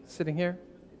you're sitting here?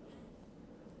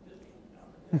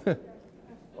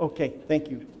 Okay, thank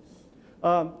you.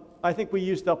 I think we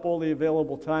used up all the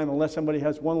available time unless somebody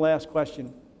has one last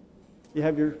question. You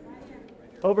have your...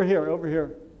 Over here, over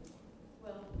here.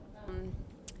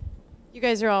 You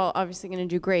guys are all obviously going to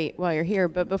do great while you're here,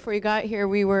 but before you got here,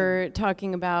 we were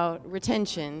talking about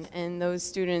retention and those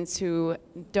students who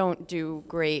don't do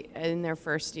great in their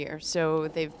first year. So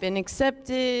they've been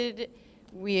accepted,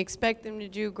 we expect them to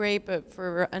do great, but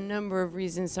for a number of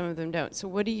reasons, some of them don't. So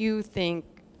what do you think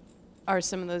are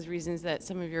some of those reasons that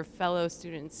some of your fellow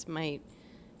students might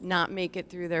not make it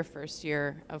through their first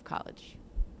year of college?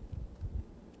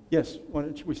 Yes, why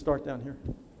don't we start down here,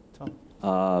 Tom?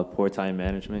 Poor time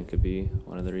management could be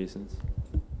one of the reasons.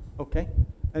 Okay.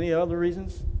 Any other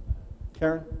reasons?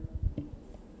 Karen?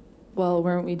 Well,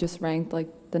 weren't we just ranked like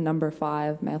the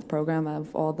 #5 math program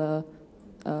of all the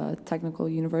technical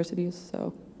universities?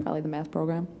 So probably the math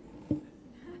program.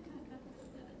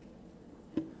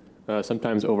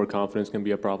 Sometimes overconfidence can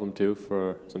be a problem too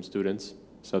for some students.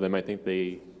 So they might think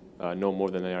they know more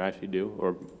than they actually do,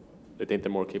 or they think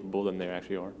they're more capable than they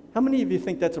actually are. How many of you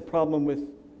think that's a problem with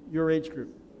your age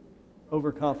group?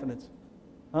 Overconfidence?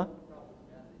 Huh?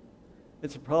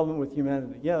 It's a problem with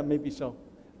humanity. Yeah, maybe so.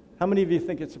 How many of you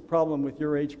think it's a problem with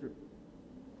your age group?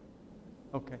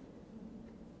 Okay.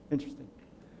 Interesting.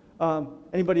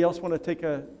 Anybody else want to take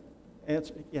a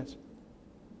answer? Yes.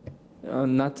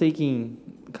 Not taking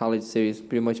college serious.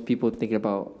 Pretty much people thinking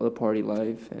about the party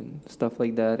life and stuff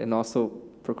like that, and also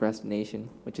procrastination,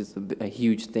 which is a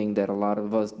huge thing that a lot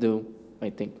of us do.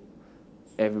 I think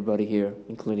everybody here,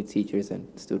 including teachers and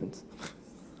students.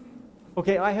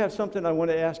 Okay, I have something I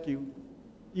want to ask you.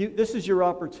 This is your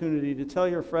opportunity to tell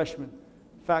your freshman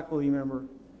faculty member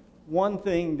one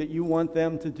thing that you want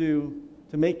them to do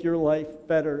to make your life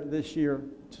better this year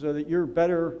so that you're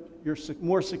better, you're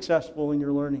more successful in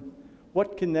your learning.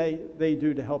 What can they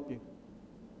do to help you?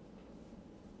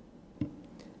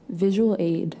 Visual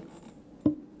aid.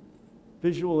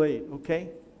 Visual aid, okay?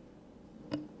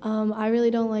 I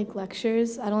really don't like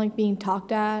lectures. I don't like being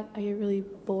talked at. I get really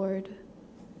bored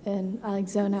and I like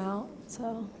zone out,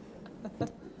 so.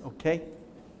 Okay,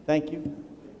 thank you.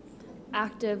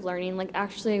 Active learning, like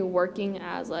actually working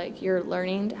as like you're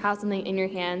learning to have something in your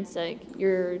hands, like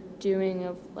you're doing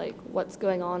of like what's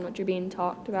going on, what you're being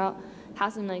talked about,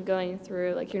 have something like going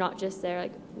through, like you're not just there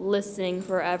like listening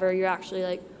forever, you're actually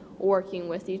like working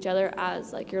with each other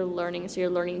as like you're learning, so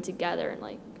you're learning together and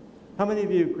like. How many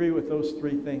of you agree with those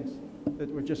three things that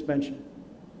were just mentioned?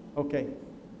 Okay,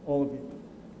 all of you.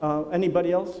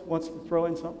 Anybody else wants to throw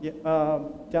in something? Yeah,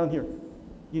 down here.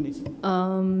 Eunice.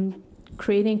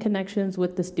 Creating connections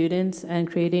with the students and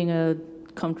creating a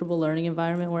comfortable learning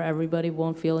environment where everybody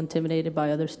won't feel intimidated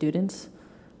by other students.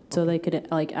 So they could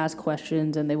like ask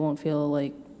questions and they won't feel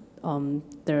like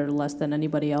they're less than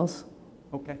anybody else.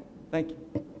 Okay, thank you.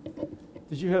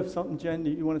 Did you have something, Jen,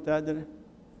 that you wanted to add to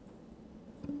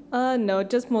that? No,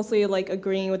 just mostly like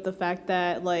agreeing with the fact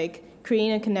that like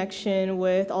creating a connection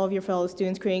with all of your fellow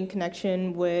students, creating a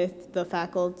connection with the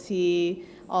faculty,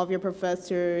 all of your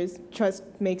professors, just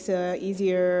makes an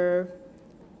easier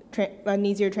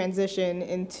transition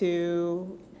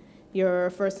into your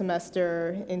first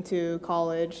semester into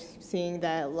college, seeing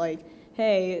that like,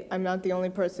 hey, I'm not the only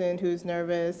person who's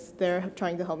nervous. They're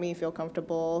trying to help me feel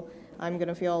comfortable. I'm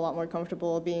gonna feel a lot more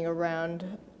comfortable being around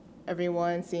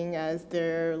everyone, seeing as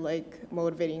they're like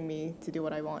motivating me to do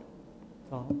what I want.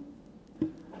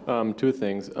 Two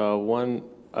things. One,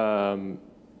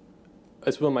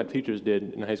 that's what my teachers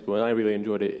did in high school, and I really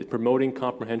enjoyed it. It's promoting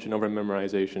comprehension over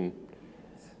memorization.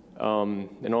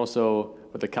 And also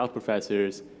with the calc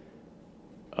professors,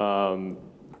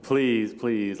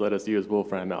 please let us use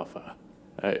Wolfram Alpha.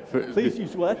 Please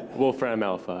use what? Wolfram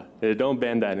Alpha. Don't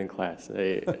ban that in class.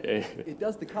 It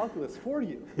does the calculus for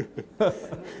you.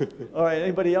 All right,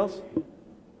 anybody else?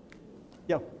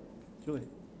 Yeah, Julie.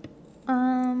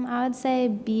 I would say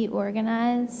be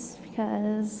organized,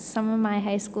 because some of my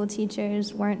high school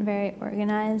teachers weren't very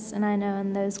organized, and I know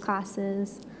in those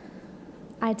classes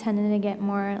I tended to get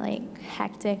more like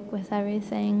hectic with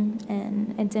everything,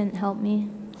 and it didn't help me,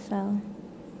 so.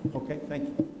 Okay, thank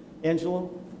you. Angelo?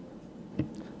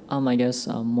 I guess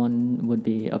one would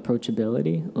be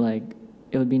approachability. Like,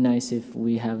 it would be nice if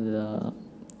we have the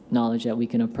knowledge that we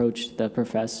can approach the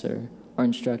professor or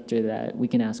instructor, that we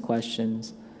can ask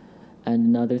questions. And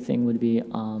another thing would be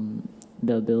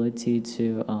the ability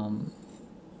to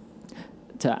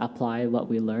apply what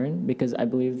we learn, because I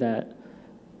believe that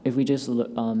if we just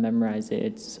memorize it,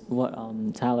 it's what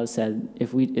Tala said.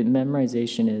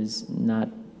 Memorization is not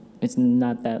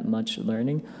that much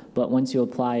learning, but once you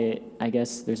apply it, I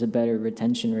guess there's a better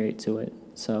retention rate to it.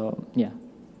 So yeah.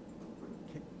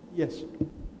 Yes.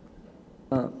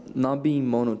 Not being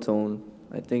monotone.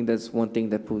 I think that's one thing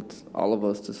that puts all of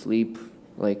us to sleep.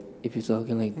 Like, if you're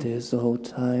talking like this the whole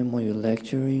time while you're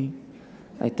lecturing,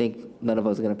 I think none of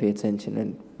us are going to pay attention,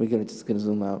 and we're just going to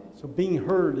zoom out. So being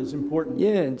heard is important.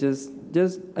 Yeah, just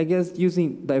I guess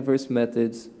using diverse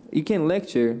methods. You can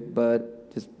lecture,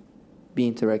 but just be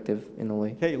interactive in a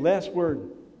way. Okay, last word.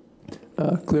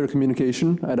 Clear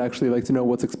communication. I'd actually like to know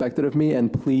what's expected of me,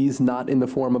 and please not in the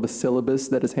form of a syllabus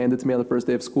that is handed to me on the first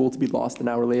day of school to be lost an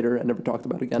hour later and never talked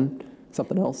about again.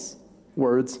 Something else.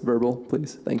 Words, verbal,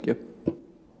 please. Thank you.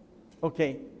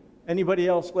 Okay. Anybody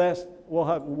else? We'll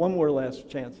have one more last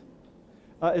chance.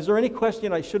 Is there any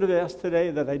question I should have asked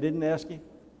today that I didn't ask you?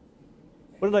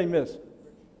 What did I miss?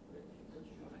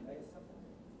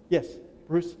 Yes,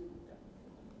 Bruce?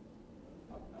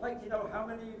 I'd like to know how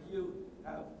many of you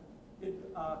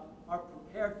are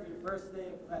prepared for your first day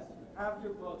of class. You have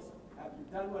your books. Have you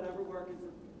done whatever work is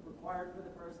required for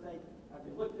the first day? Have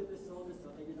you looked at the syllabus so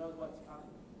that you know what's coming?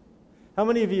 How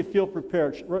many of you feel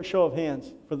prepared? Show of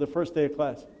hands for the first day of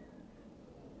class.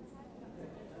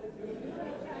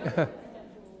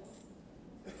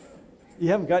 You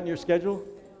haven't gotten your schedule?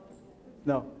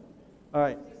 No. All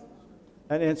right.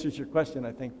 That answers your question,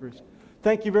 I think, Bruce.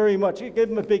 Thank you very much. Give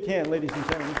him a big hand, ladies and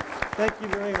gentlemen. Thank you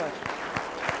very much.